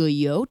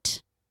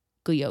Guyot.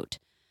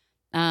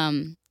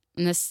 And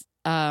this,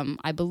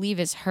 I believe,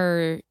 is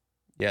her...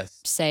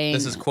 Yes. Saying,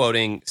 this is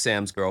quoting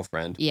Sam's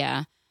girlfriend.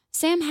 Yeah.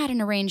 Sam had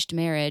an arranged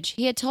marriage.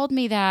 He had told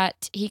me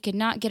that he could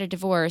not get a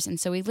divorce, and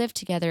so we lived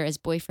together as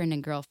boyfriend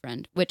and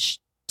girlfriend, which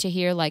to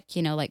hear like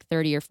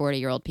 30 or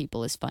 40-year-old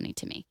people is funny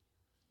to me.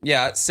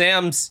 Yeah,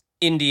 Sam's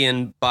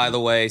Indian, by the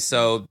way,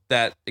 so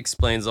that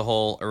explains the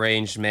whole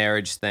arranged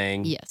marriage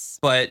thing. Yes.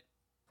 But,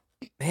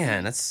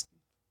 man, that's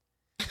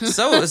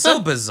so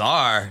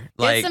bizarre.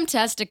 Like, get some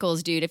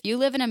testicles, dude. If you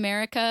live in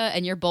America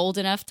and you're bold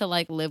enough to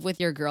like live with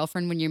your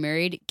girlfriend when you're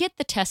married, get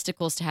the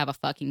testicles to have a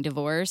fucking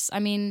divorce. I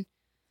mean,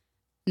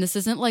 this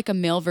isn't like a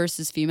male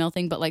versus female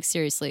thing, but like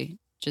seriously,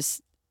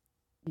 just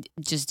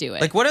do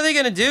it. like, what are they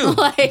gonna do?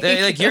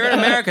 like, you're in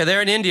America,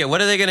 they're in India.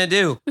 What are they gonna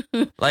do?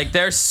 Like,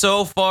 they're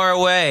so far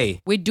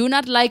away. We do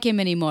not like him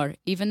anymore,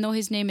 even though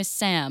his name is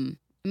Sam.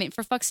 I mean,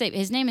 for fuck's sake,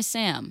 his name is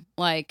Sam.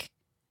 Like,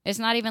 it's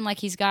not even like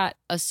he's got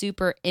a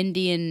super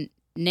Indian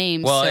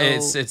name.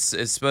 Well, so...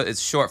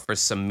 it's short for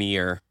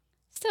Samir.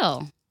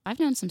 Still, I've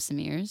known some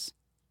Samirs.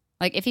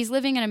 Like, if he's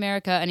living in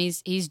America and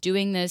he's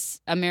doing this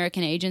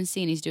American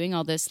agency and he's doing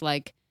all this,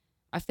 like,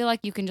 I feel like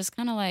you can just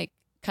kind of like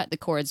cut the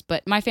cords.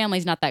 But my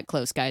family's not that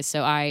close, guys.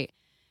 So I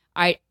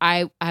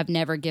have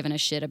never given a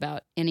shit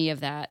about any of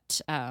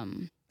that. I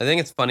think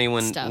it's funny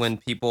stuff. when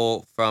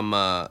people from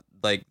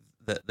like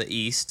the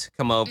East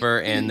come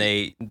over and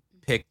they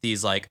pick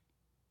these like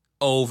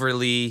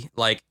overly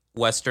like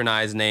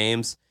westernized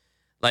names.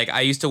 Like,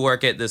 I used to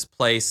work at this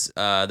place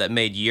that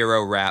made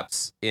Euro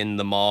wraps in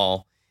the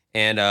mall,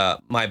 and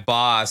my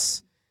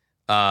boss,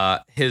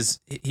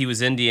 he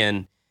was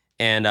Indian,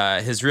 and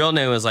his real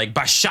name was like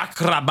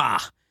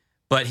Bashakraba,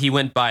 but he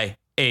went by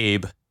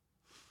Abe.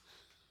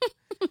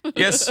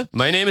 Yes,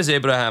 my name is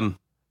Abraham.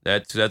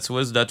 That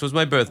was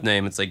my birth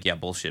name. It's like, yeah,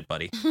 bullshit,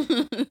 buddy.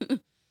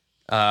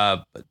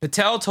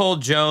 Patel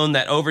told Joan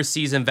that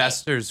overseas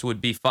investors would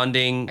be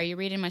funding. Are you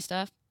reading my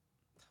stuff?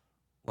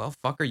 Well,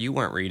 fucker, you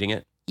weren't reading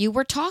it. You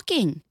were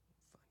talking.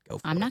 Go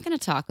for I'm it. not going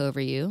to talk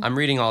over you. I'm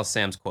reading all of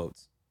Sam's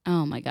quotes.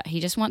 Oh my God. He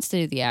just wants to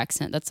do the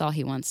accent. That's all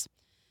he wants.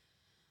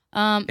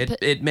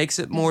 It makes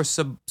it more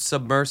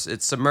submerse. It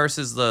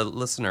submerses the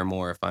listener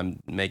more if I'm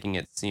making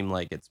it seem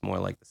like it's more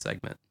like the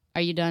segment.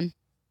 Are you done?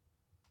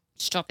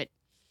 Stop it.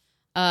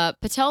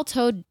 Patel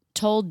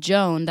told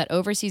Joan that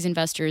overseas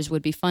investors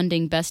would be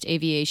funding Best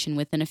Aviation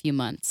within a few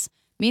months.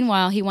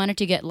 Meanwhile, he wanted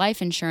to get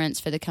life insurance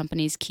for the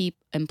company's key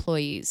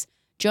employees.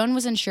 Joan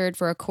was insured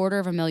for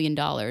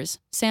 $250,000.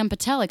 Sam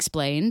Patel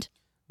explained,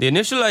 The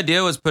initial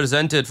idea was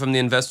presented from the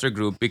investor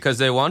group because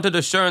they wanted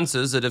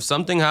assurances that if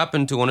something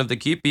happened to one of the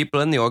key people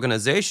in the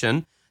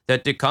organization,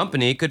 that the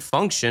company could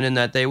function and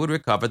that they would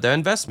recover their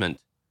investment.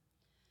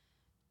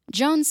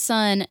 Joan's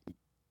son,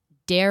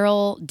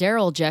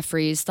 Daryl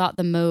Jeffries, thought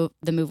the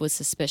move was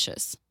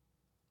suspicious.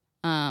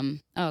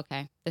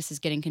 Okay. This is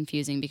getting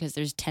confusing because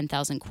there's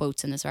 10,000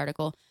 quotes in this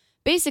article.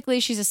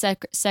 Basically, she's a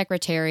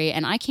secretary,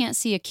 and I can't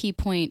see a key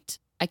point.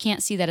 I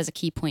can't see that as a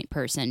key point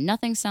person.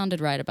 Nothing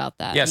sounded right about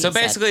that. Yeah, so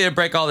basically, to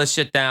break all this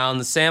shit down,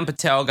 the Sam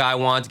Patel guy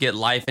wanted to get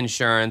life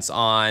insurance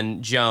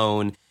on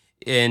Joan,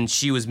 and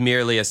she was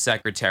merely a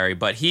secretary.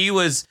 But he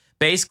was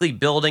basically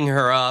building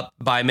her up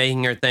by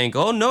making her think,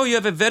 oh, no, you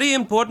have a very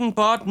important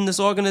part in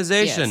this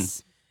organization.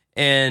 Yes.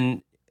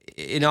 And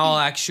in all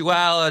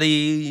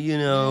actuality,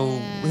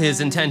 his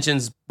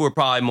intentions were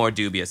probably more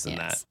dubious than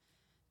that.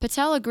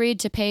 Patel agreed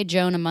to pay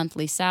Joan a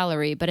monthly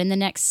salary, but in the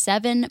next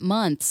 7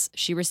 months,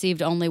 she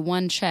received only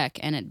one check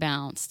and it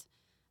bounced.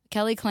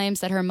 Kelly claims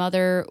that her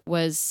mother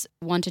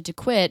wanted to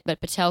quit, but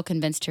Patel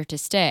convinced her to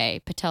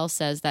stay. Patel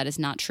says that is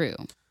not true.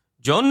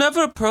 Joan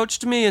never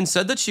approached me and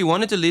said that she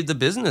wanted to leave the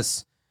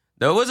business.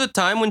 There was a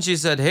time when she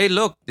said, hey,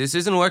 look, this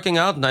isn't working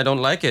out and I don't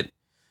like it.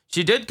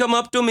 She did come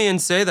up to me and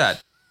say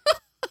that.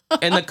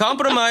 And the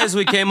compromise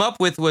we came up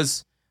with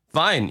was,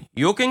 fine,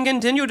 you can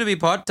continue to be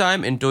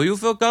part-time until you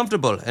feel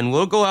comfortable, and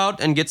we'll go out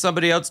and get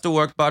somebody else to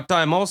work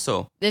part-time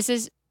also. This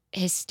is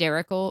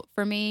hysterical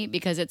for me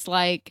because it's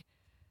like,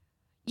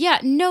 yeah,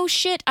 no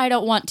shit, I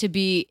don't want to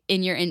be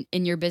in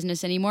your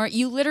business anymore.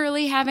 You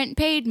literally haven't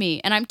paid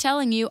me, and I'm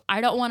telling you,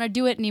 I don't want to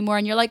do it anymore.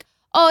 And you're like,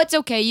 oh, it's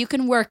okay, you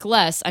can work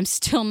less. I'm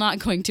still not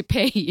going to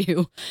pay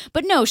you.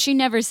 But no, she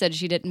never said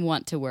she didn't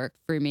want to work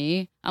for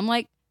me. I'm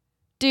like,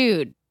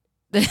 dude.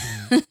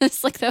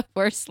 It's like the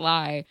worst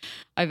lie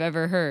I've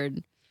ever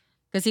heard.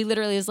 Because he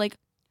literally is like,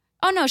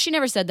 oh no, she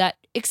never said that.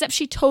 Except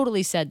she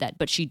totally said that,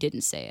 but she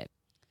didn't say it.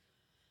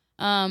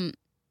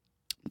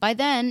 By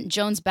then,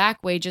 Joan's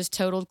back wages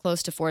totaled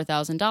close to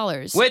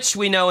 $4,000. Which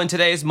we know in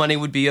today's money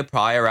would be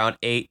probably around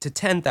 $8,000 to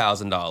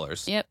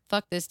 $10,000. Yep,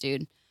 fuck this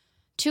dude.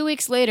 2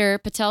 weeks later,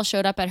 Patel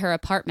showed up at her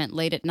apartment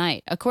late at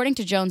night. According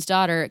to Joan's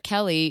daughter,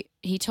 Kelly,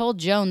 he told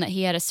Joan that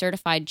he had a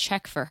certified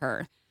check for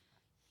her.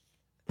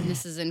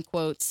 This is in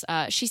quotes.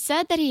 She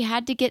said that he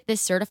had to get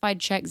this certified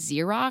check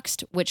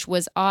Xeroxed, which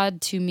was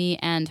odd to me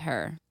and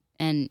her.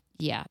 And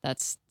yeah,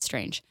 that's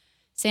strange.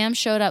 Sam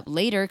showed up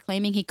later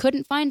claiming he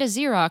couldn't find a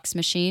Xerox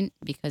machine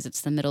because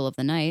it's the middle of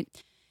the night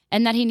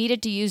and that he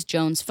needed to use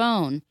Joan's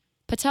phone.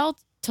 Patel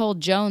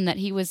told Joan that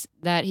he was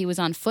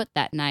on foot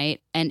that night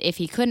and if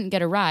he couldn't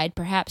get a ride,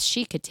 perhaps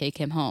she could take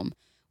him home.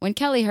 When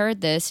Kelly heard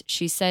this,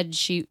 she said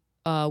she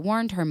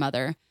warned her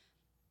mother,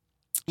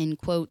 in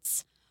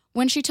quotes,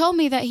 when she told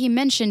me that he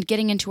mentioned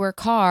getting into her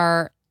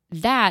car,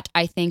 that,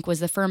 I think, was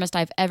the firmest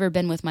I've ever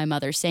been with my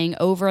mother, saying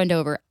over and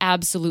over,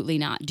 absolutely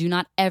not. Do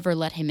not ever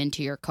let him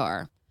into your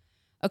car.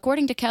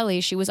 According to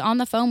Kelly, she was on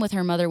the phone with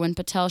her mother when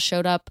Patel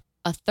showed up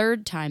a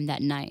third time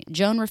that night.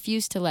 Joan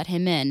refused to let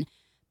him in,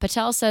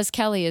 Patel says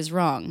Kelly is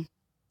wrong.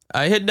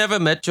 I had never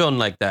met Joan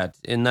like that,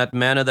 in that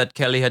manner that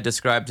Kelly had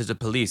described to the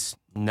police.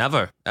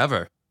 Never,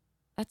 ever.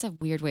 That's a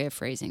weird way of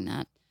phrasing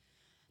that.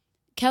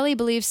 Kelly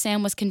believes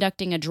Sam was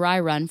conducting a dry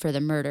run for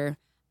the murder.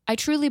 I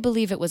truly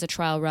believe it was a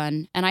trial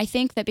run, and I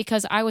think that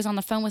because I was on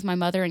the phone with my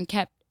mother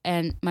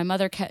and my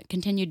mother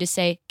continued to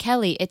say,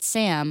 "Kelly, it's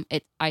Sam,"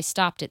 I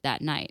stopped it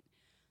that night.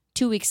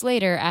 2 weeks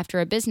later, after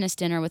a business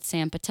dinner with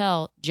Sam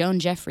Patel, Joan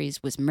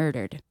Jeffries was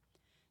murdered.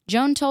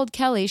 Joan told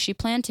Kelly she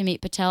planned to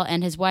meet Patel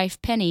and his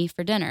wife, Penny,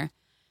 for dinner.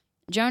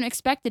 Joan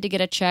expected to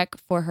get a check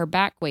for her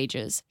back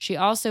wages. She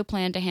also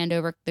planned to hand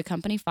over the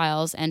company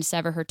files and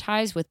sever her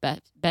ties with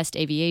Best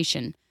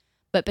Aviation.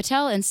 But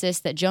Patel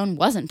insists that Joan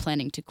wasn't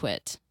planning to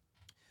quit.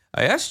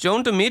 I asked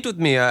Joan to meet with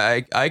me.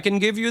 I can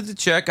give you the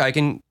check.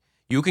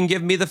 You can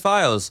give me the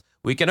files.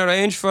 We can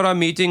arrange for our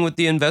meeting with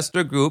the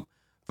investor group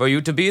for you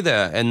to be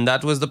there, and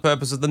that was the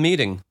purpose of the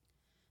meeting.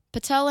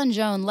 Patel and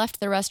Joan left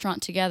the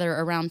restaurant together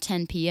around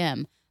 10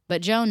 p.m.,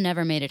 but Joan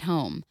never made it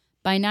home.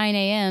 By 9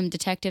 a.m.,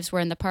 detectives were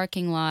at the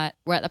parking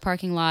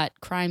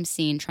lot crime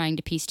scene trying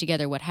to piece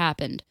together what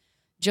happened.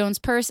 Joan's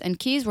purse and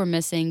keys were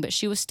missing, but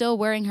she was still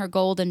wearing her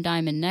gold and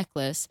diamond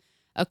necklace.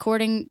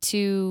 According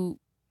to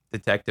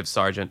Detective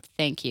Sergeant.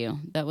 Thank you.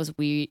 That was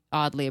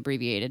oddly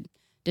abbreviated.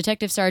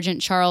 Detective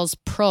Sergeant Charles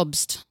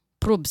Probst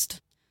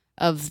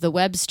of the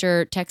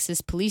Webster,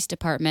 Texas Police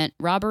Department,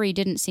 robbery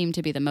didn't seem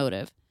to be the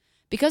motive.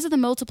 Because of the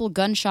multiple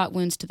gunshot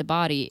wounds to the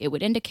body, it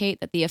would indicate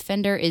that the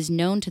offender is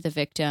known to the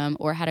victim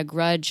or had a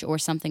grudge or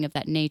something of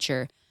that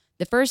nature.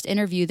 The first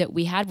interview that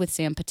we had with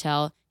Sam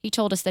Patel, he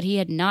told us that he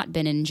had not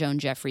been in Joan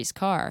Jeffries'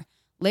 car.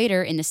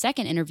 Later, in the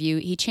second interview,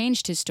 he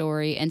changed his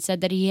story and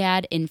said that he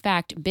had, in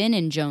fact, been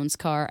in Joan's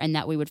car and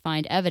that we would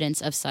find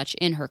evidence of such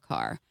in her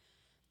car.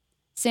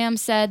 Sam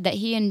said that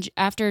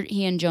after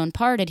he and Joan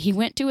parted, he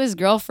went to his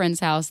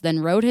girlfriend's house, then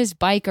rode his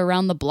bike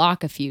around the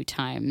block a few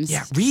times.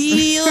 Yeah,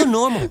 real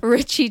normal.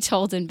 Richie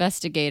told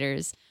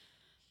investigators.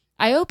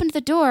 I opened the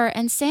door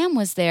and Sam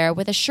was there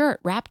with a shirt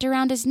wrapped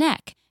around his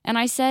neck. And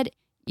I said,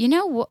 you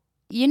know,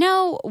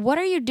 what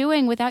are you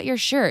doing without your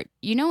shirt?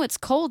 You know it's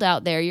cold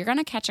out there. You're going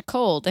to catch a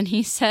cold. And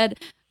he said,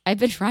 I've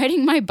been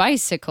riding my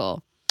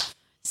bicycle.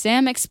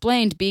 Sam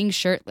explained being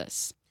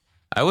shirtless.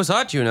 I was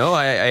hot, you know.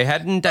 I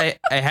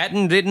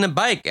hadn't ridden a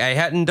bike. I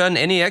hadn't done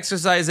any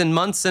exercise in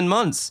months and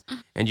months.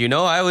 And you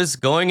know, I was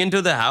going into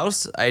the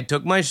house. I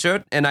took my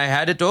shirt and I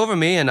had it over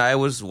me and I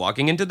was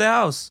walking into the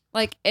house.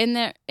 Like in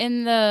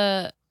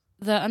the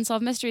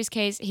Unsolved Mysteries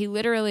case, he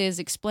literally is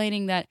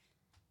explaining that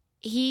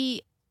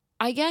he,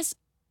 I guess,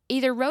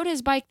 either rode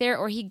his bike there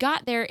or he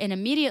got there and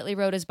immediately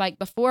rode his bike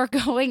before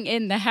going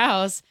in the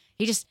house.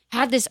 He just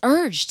had this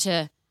urge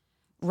to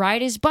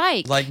ride his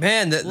bike. Like,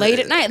 man. Late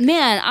at night.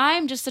 Man,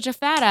 I'm just such a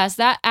fat ass.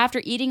 That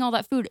after eating all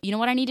that food, you know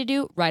what I need to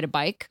do? Ride a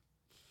bike.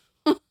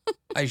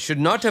 I should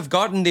not have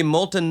gotten the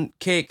molten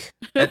cake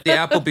at the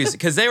Applebee's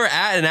because they were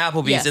at an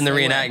Applebee's in the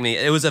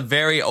reenactment. It was a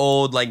very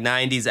old, like,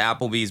 90s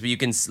Applebee's, but you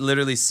can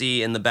literally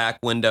see in the back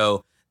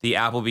window the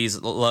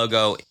Applebee's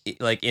logo,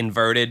 like,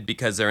 inverted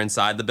because they're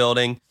inside the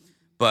building.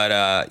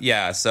 But,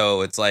 yeah,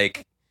 so it's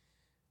like,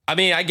 I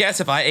mean, I guess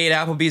if I ate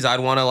Applebee's, I'd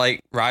want to,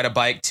 like, ride a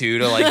bike, too,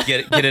 to, like,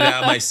 get it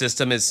out of my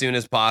system as soon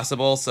as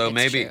possible. So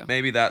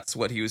maybe that's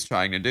what he was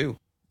trying to do,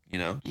 you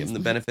know, give him the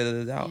benefit of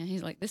the doubt. Yeah,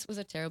 he's like, this was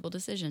a terrible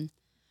decision.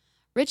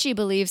 Richie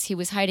believes he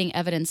was hiding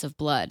evidence of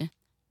blood.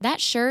 That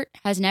shirt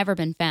has never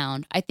been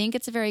found. I think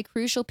it's a very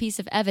crucial piece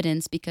of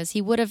evidence because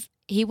he would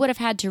have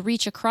had to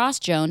reach across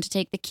Joan to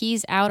take the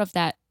keys out of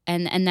that,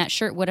 and that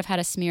shirt would have had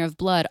a smear of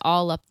blood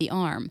all up the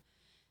arm.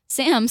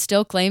 Sam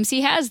still claims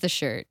he has the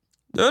shirt.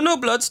 There are no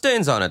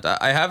bloodstains on it.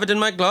 I have it in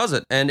my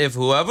closet. And if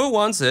whoever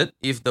wants it,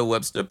 if the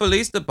Webster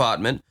Police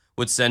Department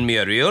would send me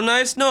a real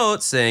nice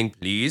note saying,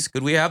 please,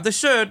 could we have the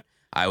shirt?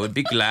 I would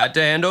be glad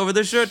to hand over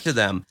the shirt to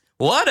them.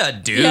 What a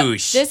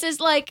douche. This is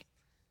like,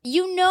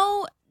 you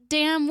know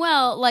damn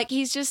well, like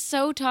he's just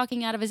so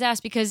talking out of his ass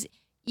because,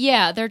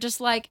 yeah, they're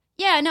just like,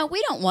 yeah, no,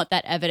 we don't want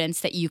that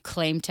evidence that you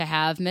claim to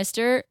have,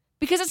 mister.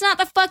 Because it's not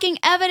the fucking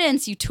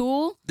evidence, you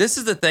tool. This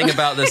is the thing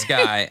about this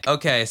guy.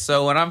 Okay,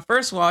 so when I'm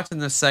first watching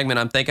this segment,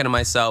 I'm thinking to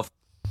myself,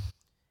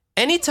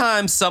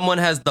 anytime someone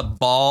has the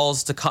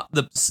balls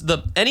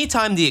to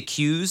anytime the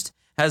accused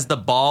has the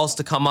balls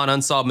to come on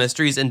Unsolved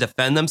Mysteries and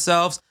defend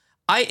themselves,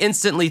 I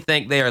instantly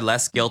think they are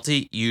less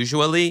guilty,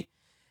 usually.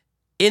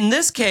 In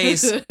this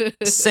case,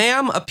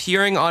 Sam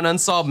appearing on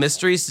Unsolved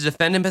Mysteries to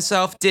defend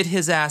himself did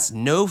his ass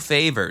no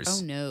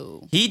favors. Oh,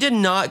 no. He did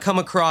not come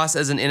across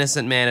as an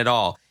innocent man at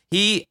all.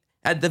 He,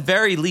 at the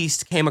very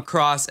least, came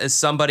across as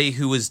somebody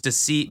who was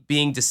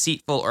being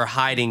deceitful or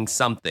hiding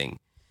something.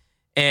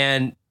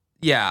 And,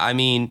 yeah, I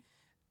mean,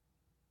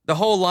 the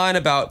whole line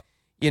about,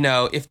 you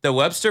know, if the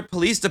Webster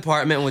Police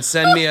Department would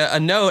send me a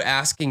note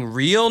asking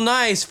real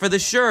nice for the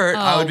shirt,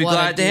 I would be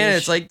glad to hand it.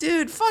 It's like,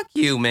 dude, fuck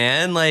you,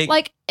 man.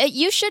 Like,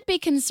 you should be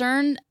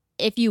concerned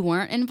if you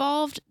weren't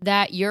involved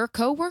that your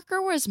coworker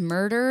was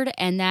murdered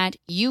and that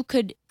you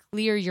could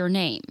clear your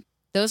name.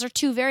 Those are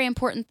two very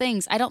important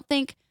things. I don't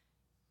think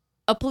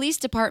a police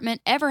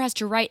department ever has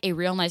to write a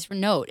real nice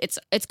note.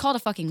 It's called a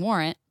fucking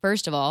warrant,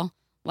 first of all.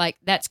 Like,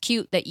 that's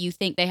cute that you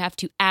think they have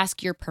to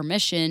ask your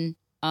permission.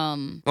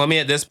 Well, I mean,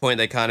 at this point,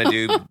 they kind of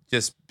do,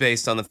 just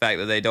based on the fact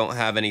that they don't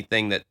have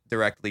anything that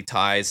directly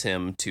ties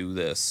him to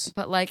this.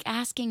 But, like,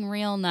 asking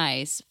real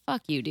nice,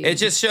 fuck you, dude. It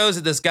just shows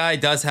that this guy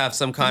does have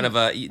some kind of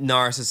a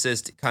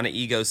narcissist kind of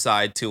ego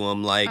side to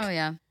him. Like, oh,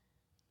 yeah.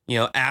 You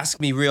know, ask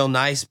me real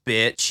nice,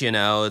 bitch. You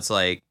know, it's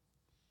like.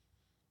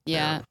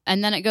 Yeah.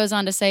 And then it goes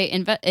on to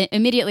say,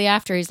 immediately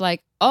after, he's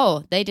like,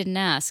 oh, they didn't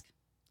ask.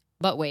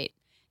 But wait.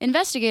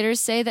 Investigators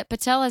say that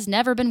Patel has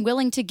never been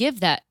willing to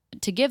give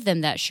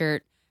them that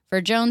shirt.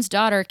 For Joan's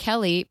daughter,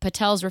 Kelly,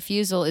 Patel's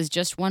refusal is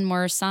just one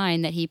more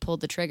sign that he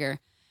pulled the trigger.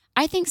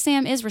 I think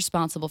Sam is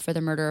responsible for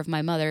the murder of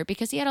my mother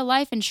because he had a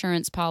life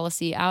insurance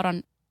policy out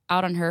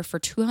on her for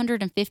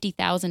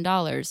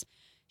 $250,000.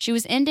 She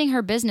was ending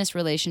her business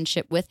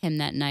relationship with him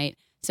that night,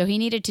 so he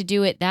needed to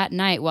do it that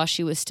night while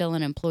she was still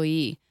an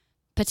employee.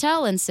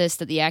 Patel insists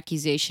that the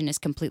accusation is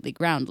completely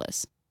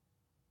groundless.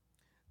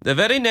 The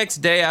very next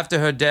day after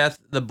her death,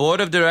 the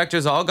board of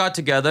directors all got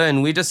together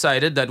and we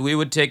decided that we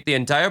would take the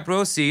entire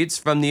proceeds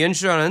from the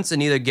insurance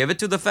and either give it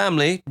to the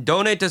family,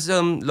 donate to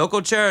some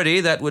local charity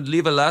that would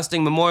leave a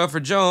lasting memorial for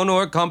Joan,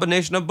 or a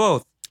combination of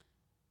both.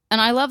 And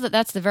I love that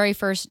that's the very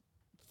first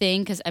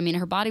thing, because, I mean,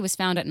 her body was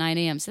found at 9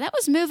 a.m., so that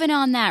was moving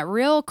on that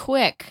real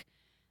quick.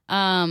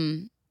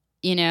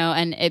 You know,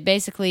 and it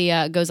basically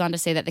goes on to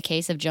say that the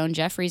case of Joan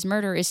Jeffries'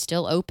 murder is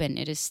still open.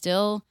 It is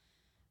still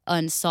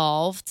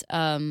unsolved.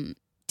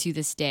 To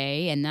this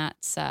day, and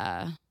that's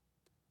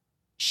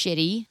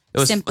shitty,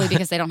 simply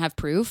because they don't have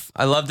proof.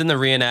 I loved in the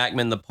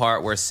reenactment the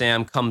part where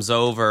Sam comes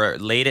over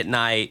late at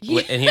night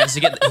and he has to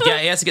get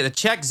the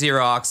check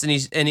Xerox, and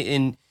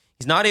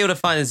he's not able to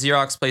find the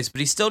Xerox place, but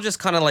he's still just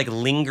kind of like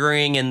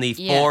lingering in the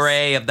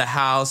foray of the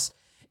house.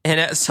 And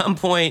at some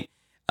point,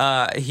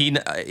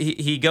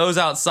 he goes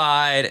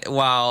outside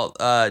while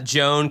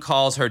Joan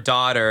calls her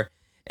daughter.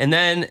 And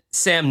then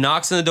Sam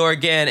knocks on the door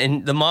again,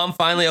 and the mom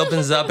finally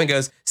opens up and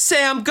goes,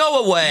 "Sam,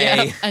 go away!"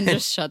 Yep, and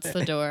just shuts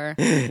the door.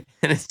 And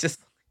it's just,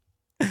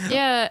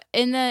 yeah.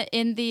 In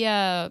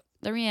the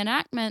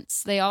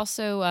reenactments, they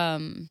also,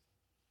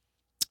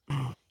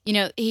 you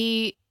know,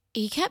 he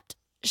kept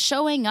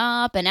showing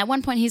up, and at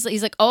one point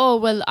he's like, "Oh,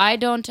 well, I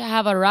don't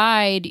have a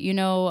ride. You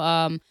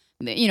know,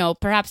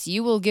 perhaps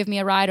you will give me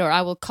a ride, or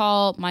I will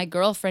call my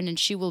girlfriend and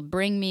she will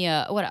bring me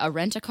a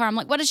rent-a-car." I'm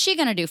like, what is she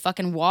gonna do?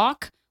 Fucking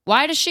walk?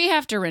 Why does she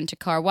have to rent a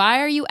car? Why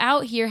are you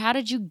out here? How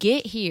did you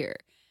get here?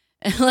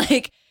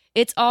 Like,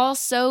 it's all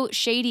so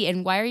shady.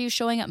 And why are you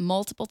showing up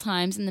multiple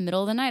times in the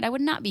middle of the night? I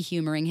would not be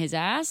humoring his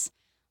ass.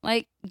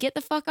 Like, get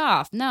the fuck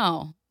off.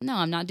 No,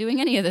 I'm not doing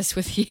any of this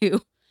with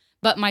you.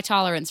 But my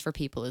tolerance for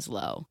people is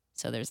low.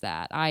 So there's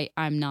that.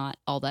 I'm not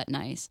all that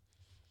nice.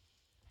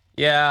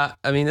 Yeah,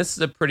 I mean, this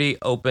is a pretty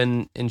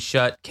open and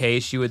shut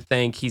case, you would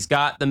think. He's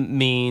got the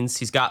means.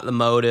 He's got the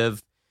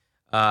motive.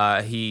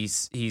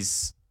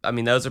 I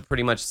mean, those are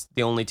pretty much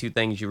the only two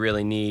things you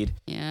really need.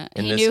 Yeah,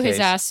 he knew his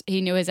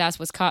ass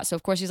was caught. So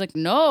of course he's like,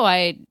 no,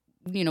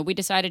 we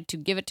decided to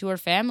give it to her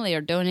family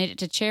or donate it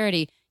to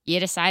charity. You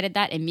decided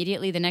that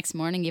immediately the next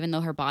morning, even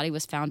though her body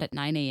was found at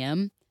 9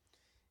 a.m.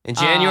 In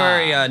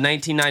January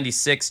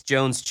 1996,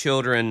 Joan's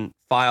children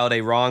filed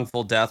a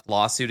wrongful death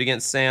lawsuit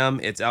against Sam.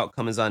 Its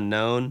outcome is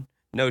unknown.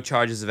 No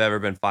charges have ever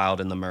been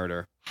filed in the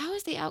murder. How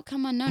is the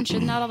outcome unknown?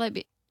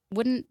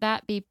 Wouldn't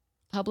that be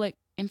public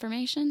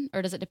information,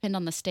 or does it depend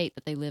on the state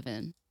that they live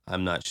in?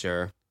 I'm not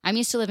sure. I'm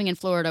used to living in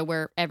Florida,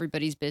 where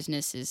everybody's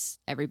business is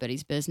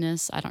everybody's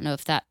business. I don't know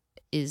if that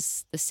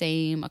is the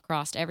same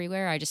across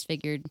everywhere. I just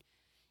figured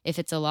if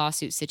it's a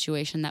lawsuit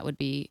situation, that would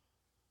be.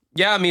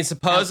 Yeah, I mean,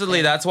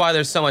 supposedly that's why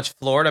there's so much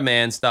Florida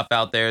man stuff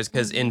out there, is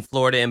because in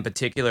Florida in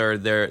particular,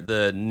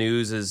 the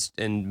news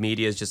and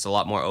media is just a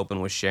lot more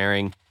open with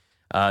sharing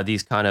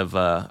these kind of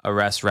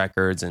arrest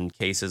records and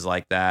cases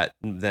like that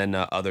than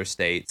other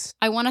states.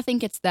 I want to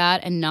think it's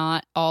that and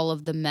not all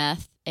of the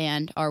meth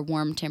and our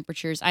warm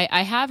temperatures.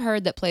 I have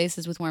heard that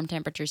places with warm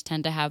temperatures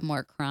tend to have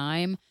more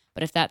crime,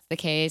 but if that's the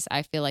case,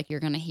 I feel like you're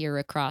going to hear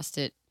across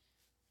it.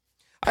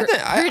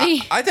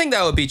 I think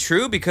that would be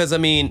true because, I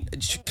mean,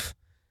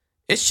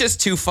 it's just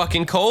too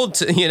fucking cold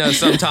to,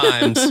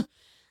 sometimes.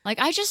 Like,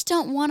 I just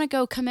don't want to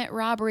go commit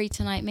robbery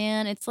tonight,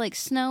 man. It's like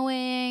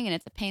snowing and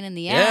it's a pain in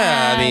the ass.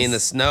 Yeah, I mean, the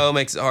snow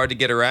makes it hard to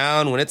get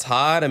around when it's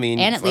hot. I mean,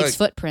 and it leaves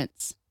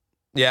footprints.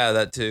 Yeah,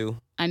 that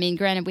too. I mean,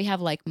 granted, we have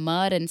like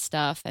mud and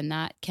stuff, and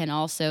that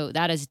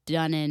is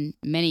done in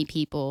many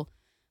people.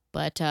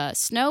 But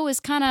snow is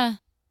kind of,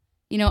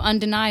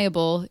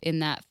 undeniable in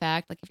that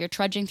fact. Like, if you're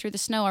trudging through the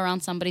snow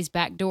around somebody's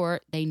back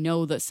door, they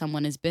know that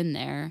someone has been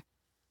there.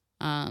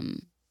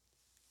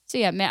 So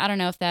yeah, I don't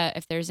know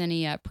if there's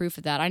any proof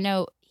of that. I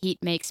know heat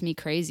makes me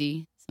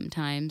crazy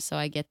sometimes, so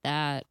I get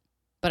that.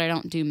 But I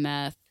don't do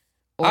meth.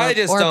 I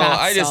just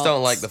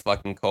don't like the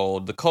fucking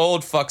cold. The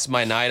cold fucks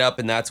my night up,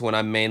 and that's when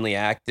I'm mainly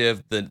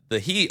active. The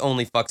heat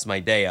only fucks my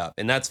day up,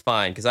 and that's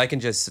fine because I can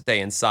just stay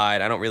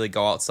inside. I don't really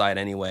go outside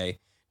anyway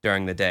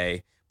during the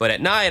day. But at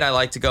night, I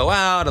like to go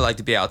out. I like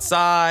to be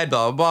outside.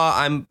 Blah blah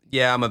blah.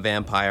 I'm a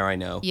vampire. I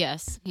know.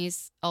 Yes,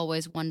 he's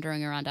always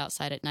wandering around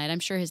outside at night. I'm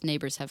sure his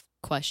neighbors have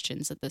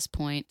questions at this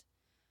point,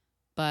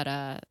 but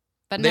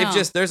They've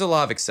no. there's a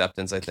lot of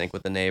acceptance, I think,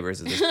 with the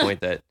neighbors at this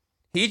point that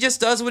he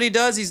just does what he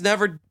does. He's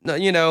never,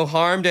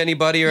 harmed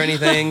anybody or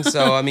anything.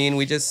 So, I mean,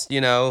 we just,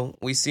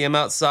 we see him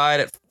outside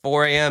at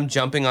 4 a.m.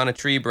 jumping on a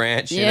tree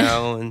branch,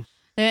 and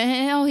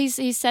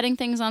he's setting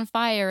things on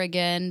fire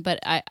again. But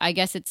I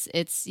guess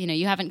it's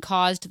you haven't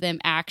caused them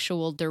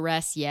actual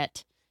duress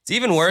yet. it's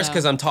even worse So-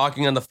 because I'm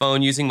talking on the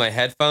phone using my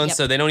headphones, Yep.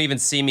 so they don't even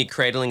see me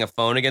cradling a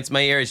phone against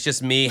my ear. It's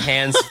just me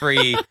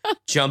hands-free,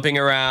 jumping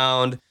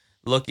around,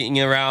 looking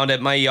around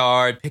at my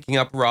yard, picking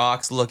up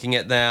rocks, looking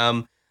at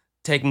them,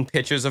 taking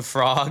pictures of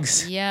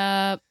frogs.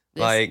 Yep.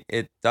 Like,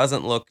 it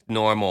doesn't look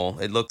normal.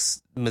 It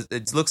looks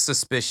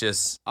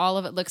suspicious. All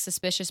of it looks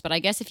suspicious, but I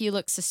guess if you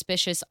look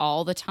suspicious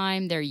all the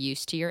time, they're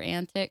used to your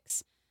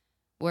antics.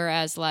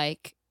 Whereas,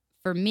 like,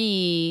 for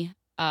me,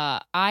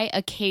 I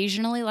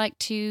occasionally like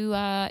to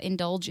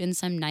indulge in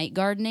some night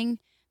gardening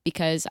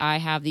because I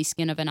have the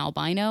skin of an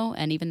albino,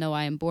 and even though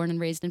I am born and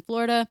raised in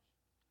Florida,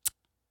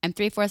 I'm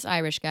 3/4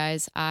 Irish,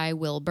 guys. I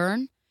will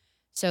burn.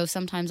 So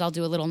sometimes I'll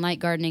do a little night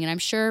gardening, and I'm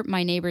sure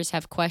my neighbors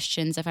have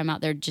questions if I'm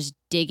out there just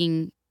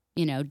digging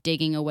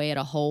away at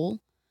a hole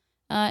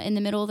in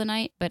the middle of the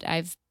night. But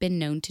I've been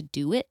known to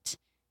do it.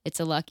 It's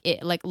a luck.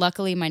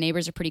 Luckily, my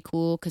neighbors are pretty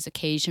cool because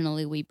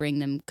occasionally we bring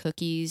them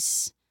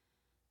cookies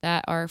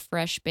that are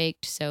fresh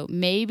baked. So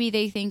maybe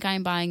they think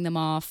I'm buying them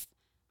off.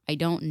 I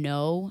don't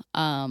know.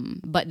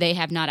 But they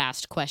have not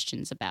asked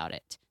questions about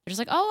it. They're just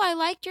like, "Oh, I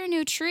like your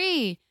new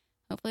tree.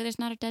 Hopefully there's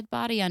not a dead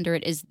body under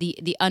it," is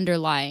the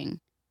underlying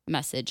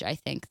message, I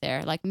think,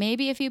 there. Like,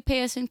 maybe if you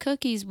pay us in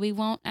cookies, we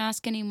won't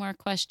ask any more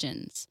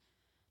questions.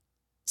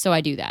 So I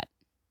do that.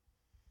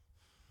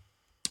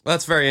 Well,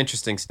 that's very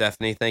interesting,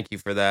 Stephanie. Thank you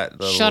for that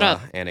little Shut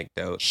up.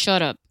 Anecdote.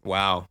 Shut up.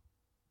 Wow.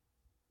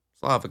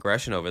 There's a lot of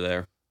aggression over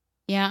there.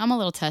 Yeah, I'm a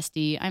little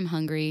testy. I'm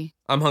hungry.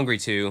 I'm hungry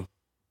too.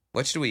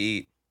 What should we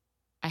eat?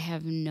 I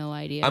have no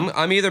idea.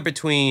 I'm either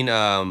between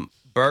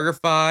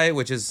BurgerFi,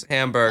 which is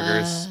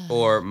hamburgers,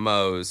 or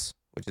Moe's,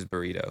 which is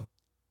burrito.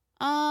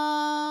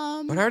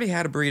 But I already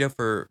had a burrito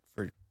for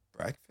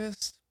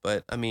breakfast.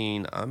 But I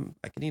mean,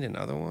 I can eat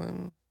another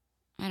one.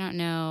 I don't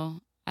know.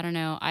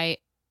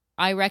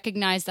 I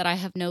recognize that I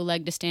have no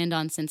leg to stand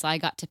on since I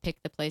got to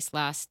pick the place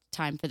last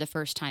time for the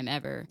first time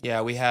ever.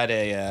 Yeah, we had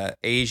a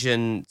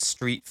Asian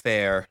street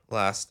fair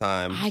last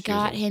time. I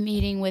got him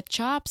eating with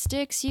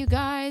chopsticks, you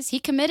guys. He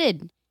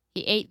committed.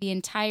 He ate the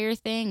entire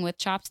thing with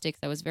chopsticks.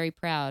 I was very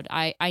proud.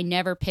 I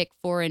never pick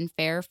foreign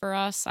fare for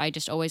us. I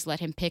just always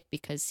let him pick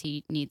because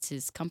he needs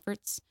his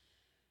comforts.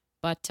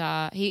 But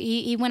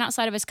he went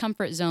outside of his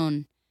comfort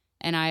zone,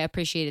 and I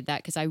appreciated that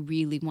because I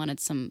really wanted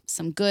some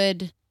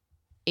good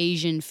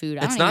Asian food.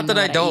 It's not that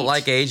I don't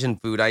like Asian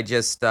food. I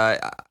just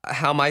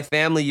how my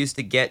family used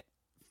to get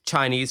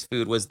Chinese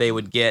food was they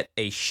would get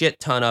a shit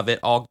ton of it,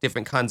 all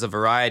different kinds of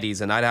varieties,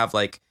 and I'd have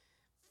like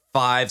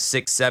 5,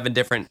 6, 7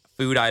 different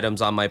food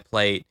items on my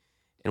plate.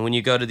 And when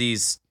you go to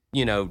these,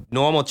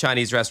 normal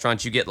Chinese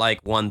restaurants, you get like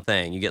one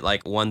thing. You get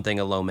like one thing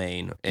of lo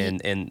mein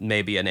and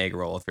maybe an egg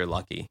roll if you're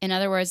lucky. In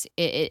other words,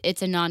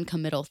 it's a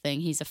non-committal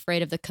thing. He's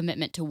afraid of the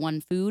commitment to one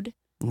food.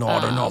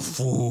 Not enough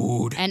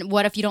food. And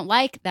what if you don't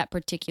like that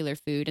particular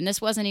food? And this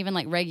wasn't even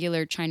like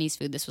regular Chinese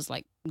food. This was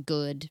like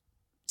good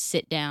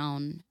sit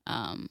down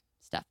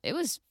stuff. It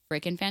was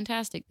freaking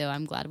fantastic, though.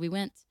 I'm glad we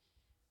went.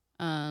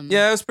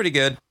 Yeah, it was pretty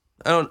good.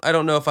 I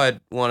don't know if I'd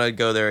want to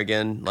go there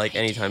again like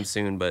anytime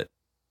soon, but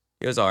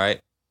it was all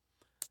right.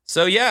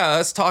 So yeah,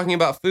 us talking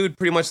about food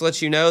pretty much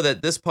lets you know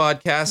that this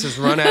podcast has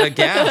run out of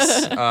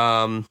gas.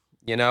 I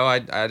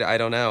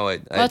don't know.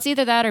 Well, it's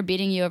either that or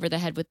beating you over the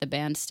head with the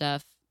band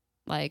stuff.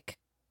 Like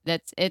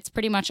it's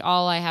pretty much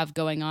all I have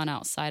going on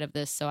outside of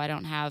this. So I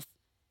don't have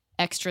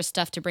extra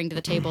stuff to bring to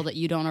the table that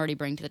you don't already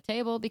bring to the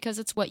table because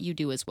it's what you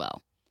do as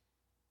well.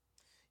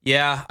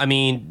 Yeah, I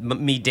mean,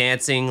 me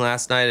dancing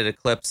last night at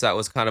Eclipse, that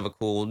was kind of a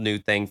cool new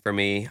thing for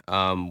me.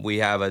 We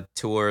have a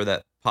tour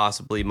that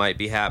possibly might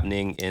be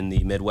happening in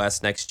the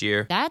Midwest next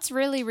year. That's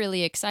really,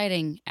 really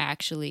exciting,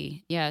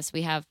 actually. Yes,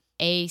 we have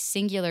a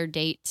singular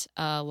date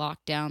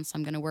locked down, so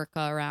I'm going to work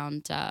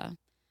around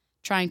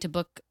trying to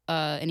book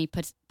any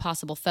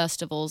possible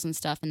festivals and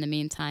stuff in the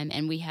meantime.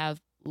 And we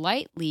have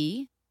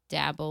lightly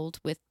dabbled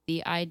with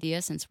the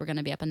idea, since we're going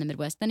to be up in the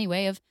Midwest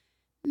anyway, of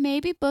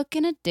maybe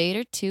booking a date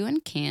or two in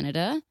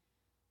Canada.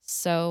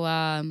 So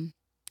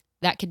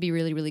that could be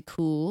really, really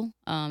cool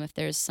if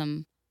there's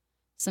some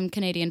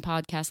Canadian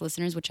podcast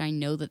listeners, which I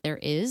know that there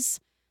is,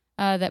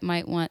 that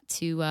might want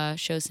to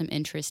show some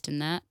interest in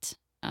that.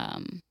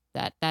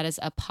 That is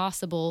a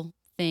possible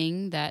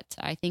thing that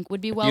I think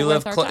would be well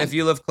worth our time. If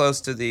you live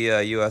close to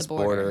the U.S.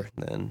 border,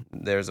 then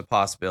there's a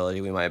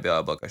possibility we might be able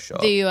to book a show.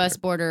 The U.S.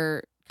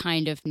 border,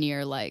 kind of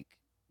near, like,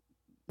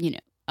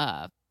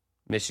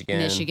 Michigan,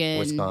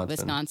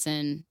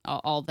 Wisconsin,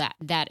 all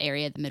that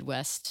area, the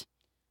Midwest.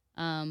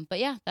 But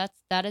yeah,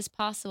 that is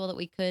possible that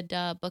we could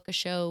book a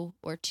show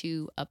or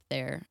two up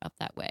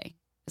that way.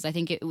 because I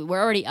think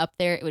we're already up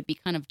there. It would be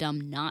kind of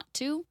dumb not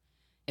to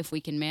if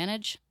we can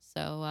manage.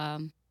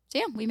 So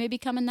yeah, we may be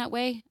coming that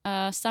way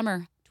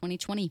summer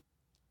 2020.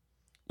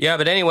 Yeah,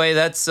 but anyway,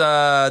 that's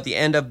the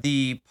end of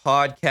the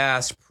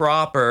podcast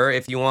proper.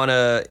 If you want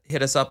to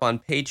hit us up on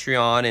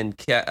Patreon and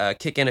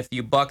kick in a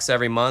few bucks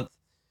every month,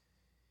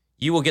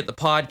 you will get the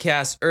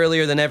podcast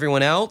earlier than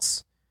everyone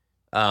else.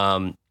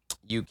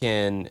 You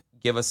can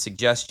give us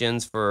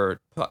suggestions for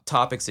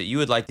topics that you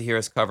would like to hear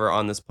us cover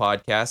on this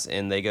podcast,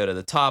 and they go to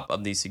the top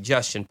of the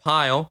suggestion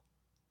pile.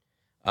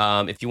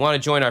 If you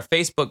want to join our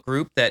Facebook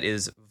group that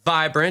is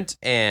vibrant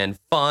and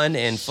fun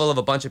and full of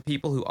a bunch of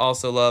people who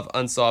also love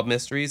unsolved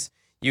mysteries,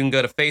 you can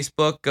go to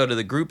Facebook, go to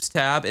the groups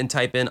tab, and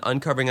type in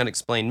Uncovering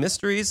Unexplained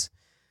Mysteries.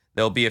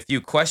 There'll be a few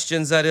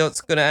questions that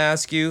it's going to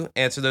ask you.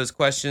 Answer those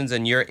questions,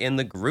 and you're in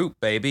the group,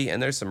 baby. And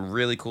there's some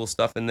really cool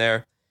stuff in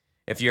there.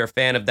 If you're a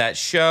fan of that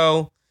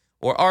show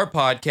or our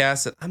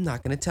podcast that I'm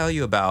not going to tell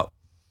you about.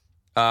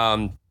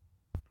 And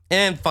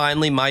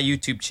finally, my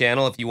YouTube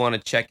channel, if you want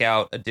to check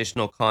out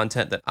additional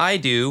content that I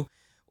do,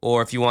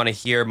 or if you want to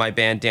hear my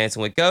band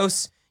Dancing with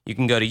Ghosts, you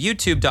can go to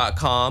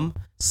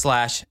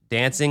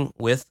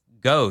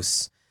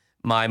youtube.com/dancingwithghosts.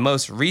 My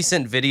most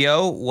recent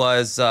video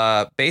was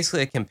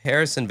basically a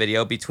comparison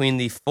video between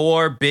the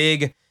 4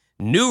 big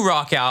new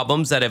rock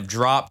albums that have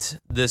dropped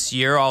this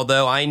year,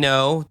 although I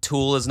know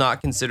Tool is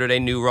not considered a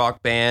new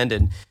rock band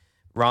and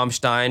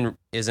Rammstein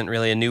isn't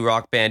really a new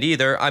rock band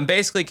either. I'm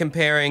basically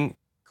comparing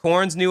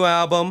Korn's new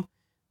album,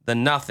 The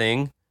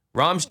Nothing,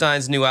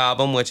 Rammstein's new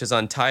album, which is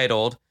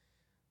untitled,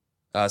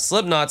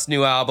 Slipknot's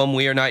new album,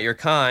 We Are Not Your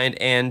Kind,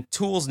 and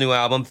Tool's new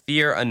album,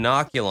 Fear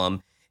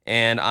Inoculum.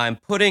 And I'm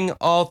putting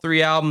all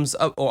 3 albums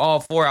up, or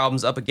all 4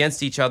 albums up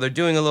against each other,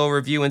 doing a little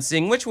review and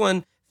seeing which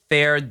one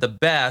fared the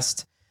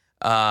best.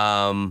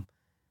 I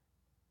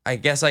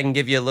guess I can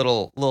give you a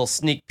little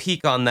sneak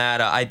peek on that.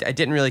 I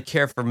didn't really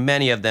care for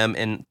many of them,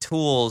 and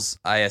Tool's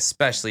I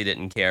especially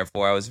didn't care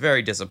for. I was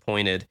very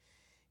disappointed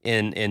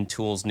in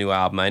Tool's new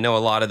album. I know a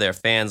lot of their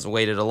fans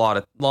waited a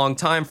long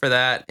time for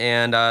that,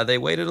 and they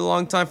waited a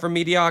long time for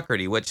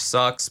mediocrity, which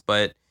sucks,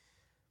 but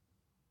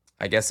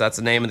I guess that's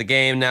the name of the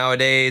game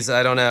nowadays.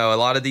 I don't know. A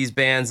lot of these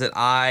bands that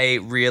I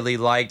really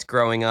liked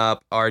growing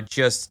up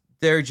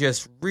they're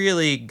just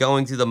really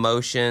going through the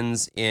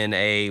motions in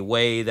a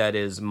way that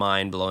is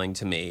mind-blowing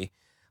to me.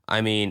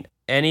 I mean,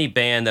 any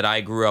band that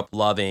I grew up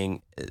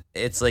loving,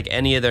 it's like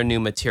any of their new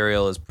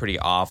material is pretty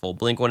awful.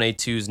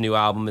 Blink-182's new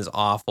album is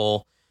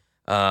awful.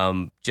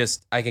 I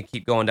can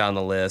keep going down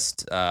the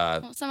list.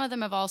 Well, some of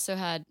them have also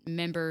had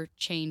member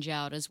change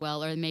out as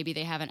well, or maybe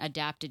they haven't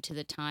adapted to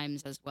the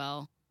times as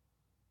well.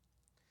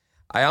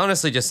 I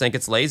honestly just think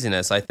it's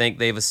laziness. I think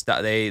they've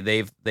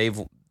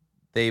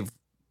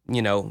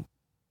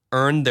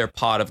earned their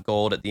pot of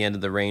gold at the end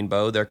of the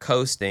rainbow. They're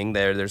coasting.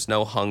 There's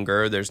no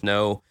hunger. There's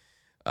no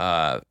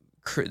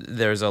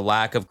there's a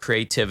lack of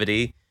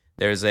creativity.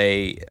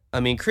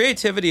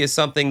 Creativity is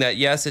something that,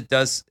 yes, it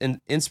does.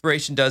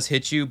 Inspiration does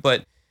hit you,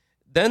 but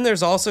then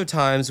there's also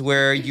times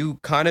where you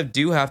kind of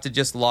do have to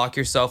just lock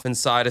yourself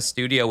inside a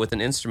studio with an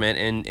instrument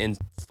and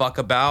fuck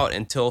about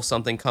until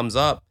something comes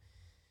up.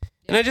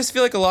 And I just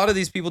feel like a lot of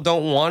these people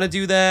don't want to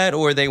do that,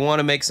 or they want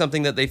to make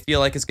something that they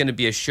feel like is going to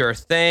be a sure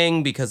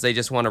thing because they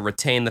just want to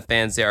retain the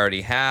fans they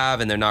already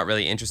have, and they're not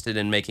really interested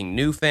in making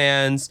new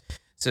fans,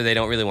 so they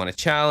don't really want to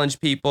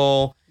challenge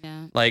people.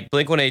 Yeah. Like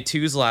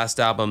Blink-182's last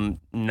album,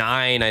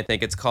 9, I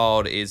think it's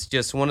called, is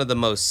just one of the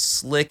most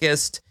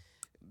slickest,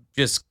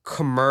 just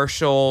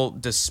commercial,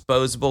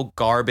 disposable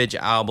garbage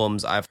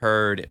albums I've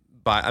heard.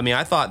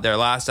 I thought their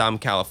last album,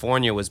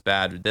 California, was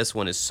bad, but this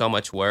one is so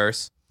much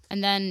worse.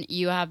 And then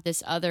you have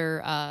this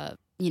other,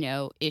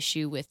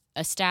 issue with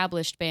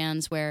established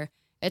bands where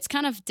it's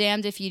kind of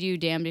damned if you do,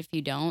 damned if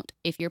you don't.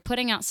 If you're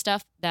putting out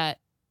stuff that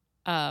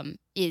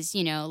is,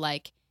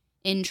 like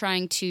in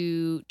trying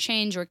to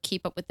change or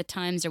keep up with the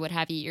times or what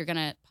have you, you're going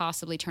to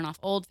possibly turn off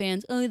old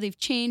fans. Oh, they've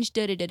changed,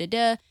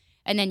 da-da-da-da-da.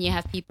 And then you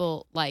have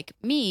people like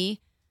me,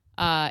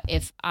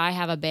 if I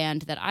have a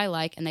band that I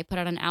like and they put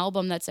out an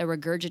album that's a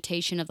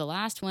regurgitation of the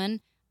last one,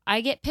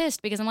 I get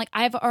pissed because I'm like,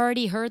 I've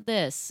already heard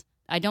this.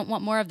 I don't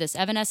want more of this.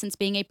 Evanescence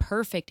being a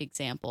perfect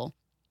example.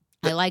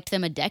 I liked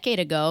them a decade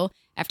ago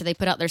after they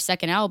put out their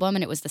second album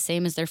and it was the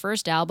same as their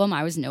first album.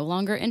 I was no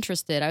longer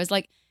interested. I was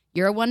like,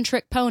 you're a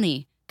one-trick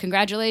pony.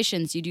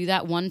 Congratulations, you do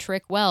that one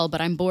trick well,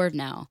 but I'm bored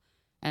now.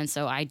 And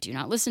so I do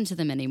not listen to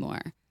them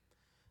anymore.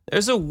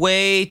 There's a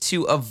way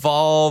to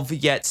evolve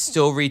yet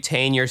still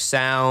retain your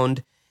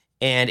sound,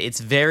 and it's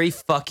very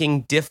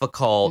fucking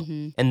difficult,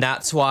 and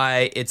that's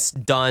why it's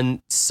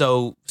done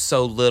so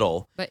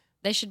little. But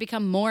they should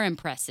become more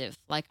impressive.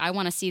 Like, I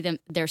want to see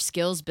their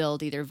skills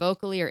build either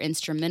vocally or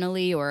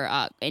instrumentally or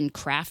in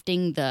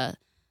crafting the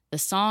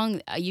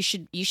song. You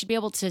should be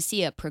able to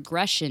see a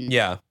progression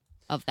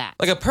of that.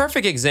 Like a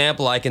perfect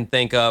example I can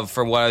think of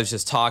for what I was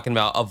just talking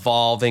about,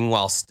 evolving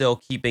while still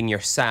keeping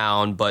your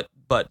sound, but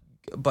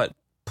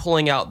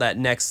pulling out that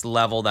next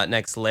level, that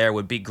next layer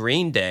would be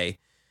Green Day.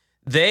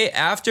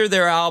 After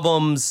their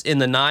albums in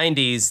the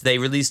 90s, they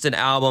released an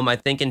album, I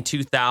think in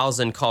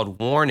 2000, called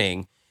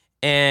Warning.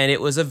 and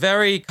it was a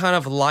very kind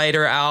of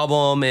lighter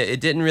album. It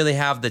didn't really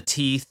have the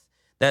teeth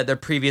that their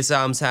previous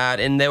albums had,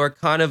 and they were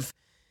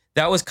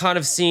that was kind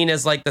of seen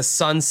as like the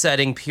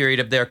sunsetting period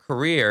of their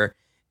career.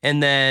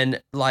 And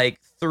then like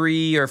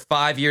 3 or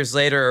 5 years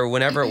later, or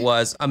whenever it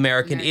was,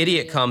 American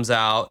Idiot comes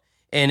out,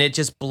 and it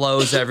just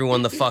blows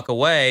everyone the fuck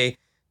away.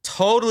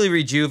 Totally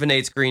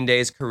rejuvenates Green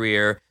Day's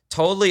career,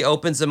 totally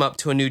opens them up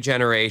to a new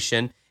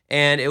generation.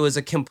 And it was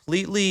a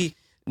completely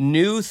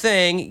new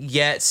thing,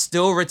 yet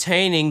still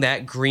retaining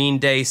that Green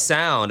Day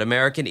sound.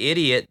 American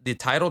Idiot, the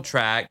title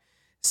track,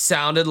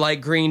 sounded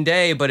like Green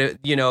Day, but if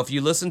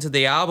you listen to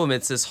the album,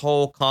 it's this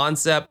whole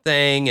concept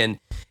thing, and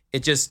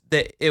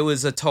it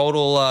was a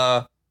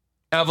total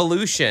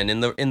evolution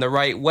in the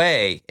right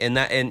way. And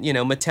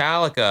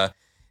Metallica,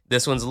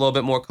 this one's a little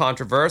bit more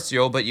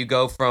controversial, but you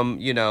go from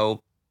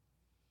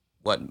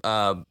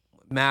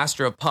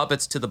Master of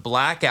Puppets to the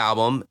Black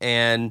Album,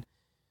 and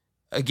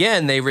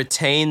again, they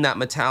retained that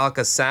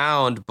Metallica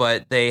sound,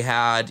 but they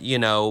had,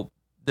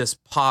 this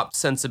pop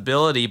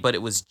sensibility, but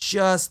it was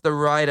just the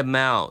right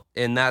amount.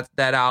 And that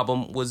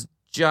album was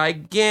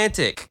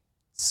gigantic.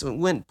 So it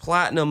went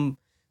platinum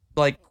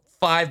like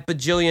 5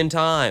 bajillion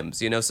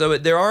times, So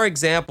there are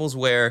examples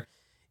where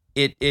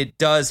it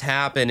does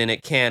happen and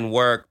it can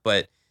work,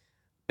 but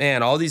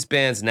man, all these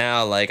bands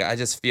now, like, I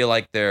just feel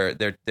like they're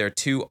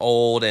too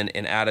old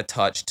and out of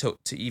touch to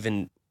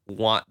even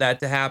want that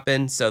to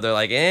happen. So they're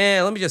like,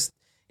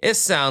 it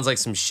sounds like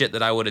some shit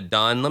that I would have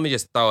done. Let me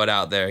just throw it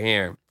out there.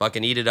 Here,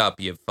 fucking eat it up,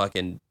 you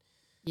fucking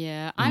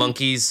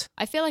monkeys.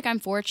 I feel like I'm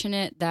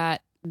fortunate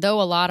that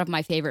though a lot of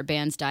my favorite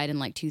bands died in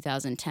like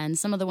 2010,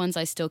 some of the ones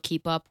I still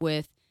keep up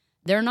with,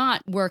 they're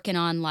not working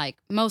on like,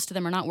 most of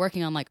them are not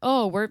working on like,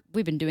 oh,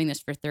 we've been doing this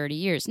for 30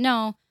 years.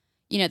 No,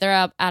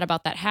 they're at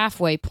about that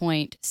halfway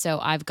point. So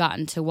I've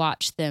gotten to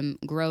watch them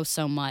grow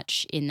so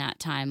much in that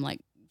time.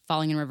 Like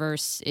Falling in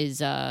Reverse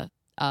is a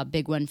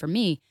big one for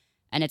me.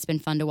 And it's been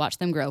fun to watch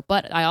them grow.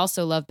 But I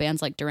also love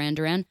bands like Duran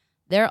Duran.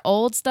 Their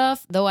old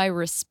stuff, though I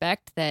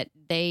respect that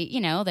they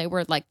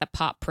were like the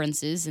pop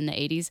princes in the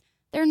 80s,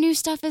 their new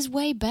stuff is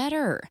way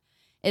better.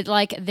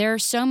 They're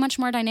so much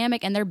more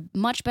dynamic, and they're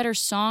much better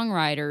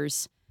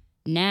songwriters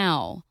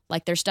now.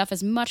 Like, their stuff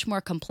is much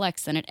more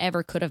complex than it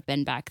ever could have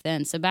been back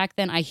then. So back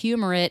then, I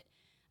humor it,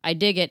 I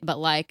dig it,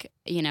 but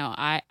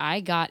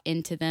I got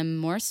into them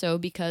more so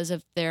because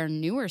of their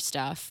newer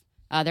stuff.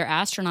 Their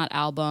Astronaut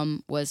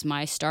album was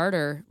my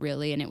starter,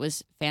 really, and it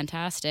was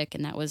fantastic.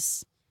 And that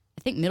was,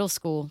 I think, middle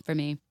school for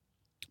me.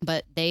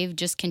 But they've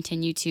just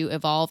continued to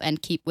evolve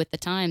and keep with the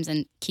times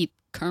and keep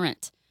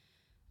current.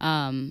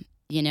 And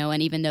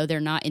even though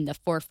they're not in the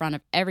forefront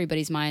of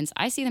everybody's minds,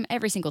 I see them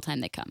every single time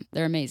they come.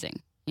 They're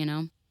amazing,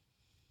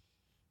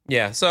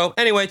 Yeah, so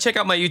anyway, check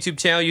out my YouTube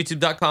channel,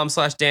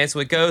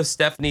 youtube.com/dancewithghosts.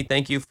 Stephanie,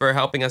 thank you for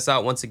helping us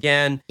out once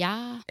again.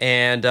 Yeah.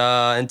 And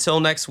until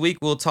next week,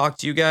 we'll talk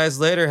to you guys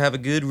later. Have a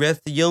good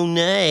rest of your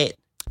night.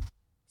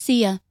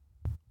 See ya.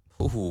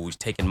 Ooh, he's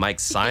taking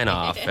Mike's sign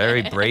off.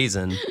 Very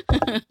brazen.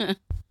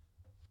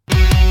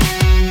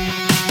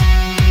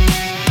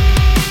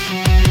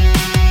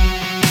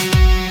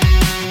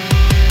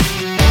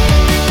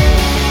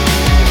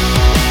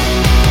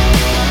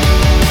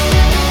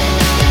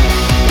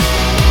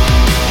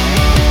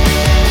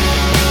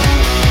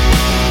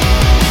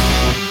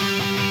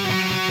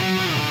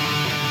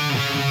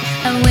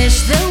 I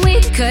wish that we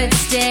could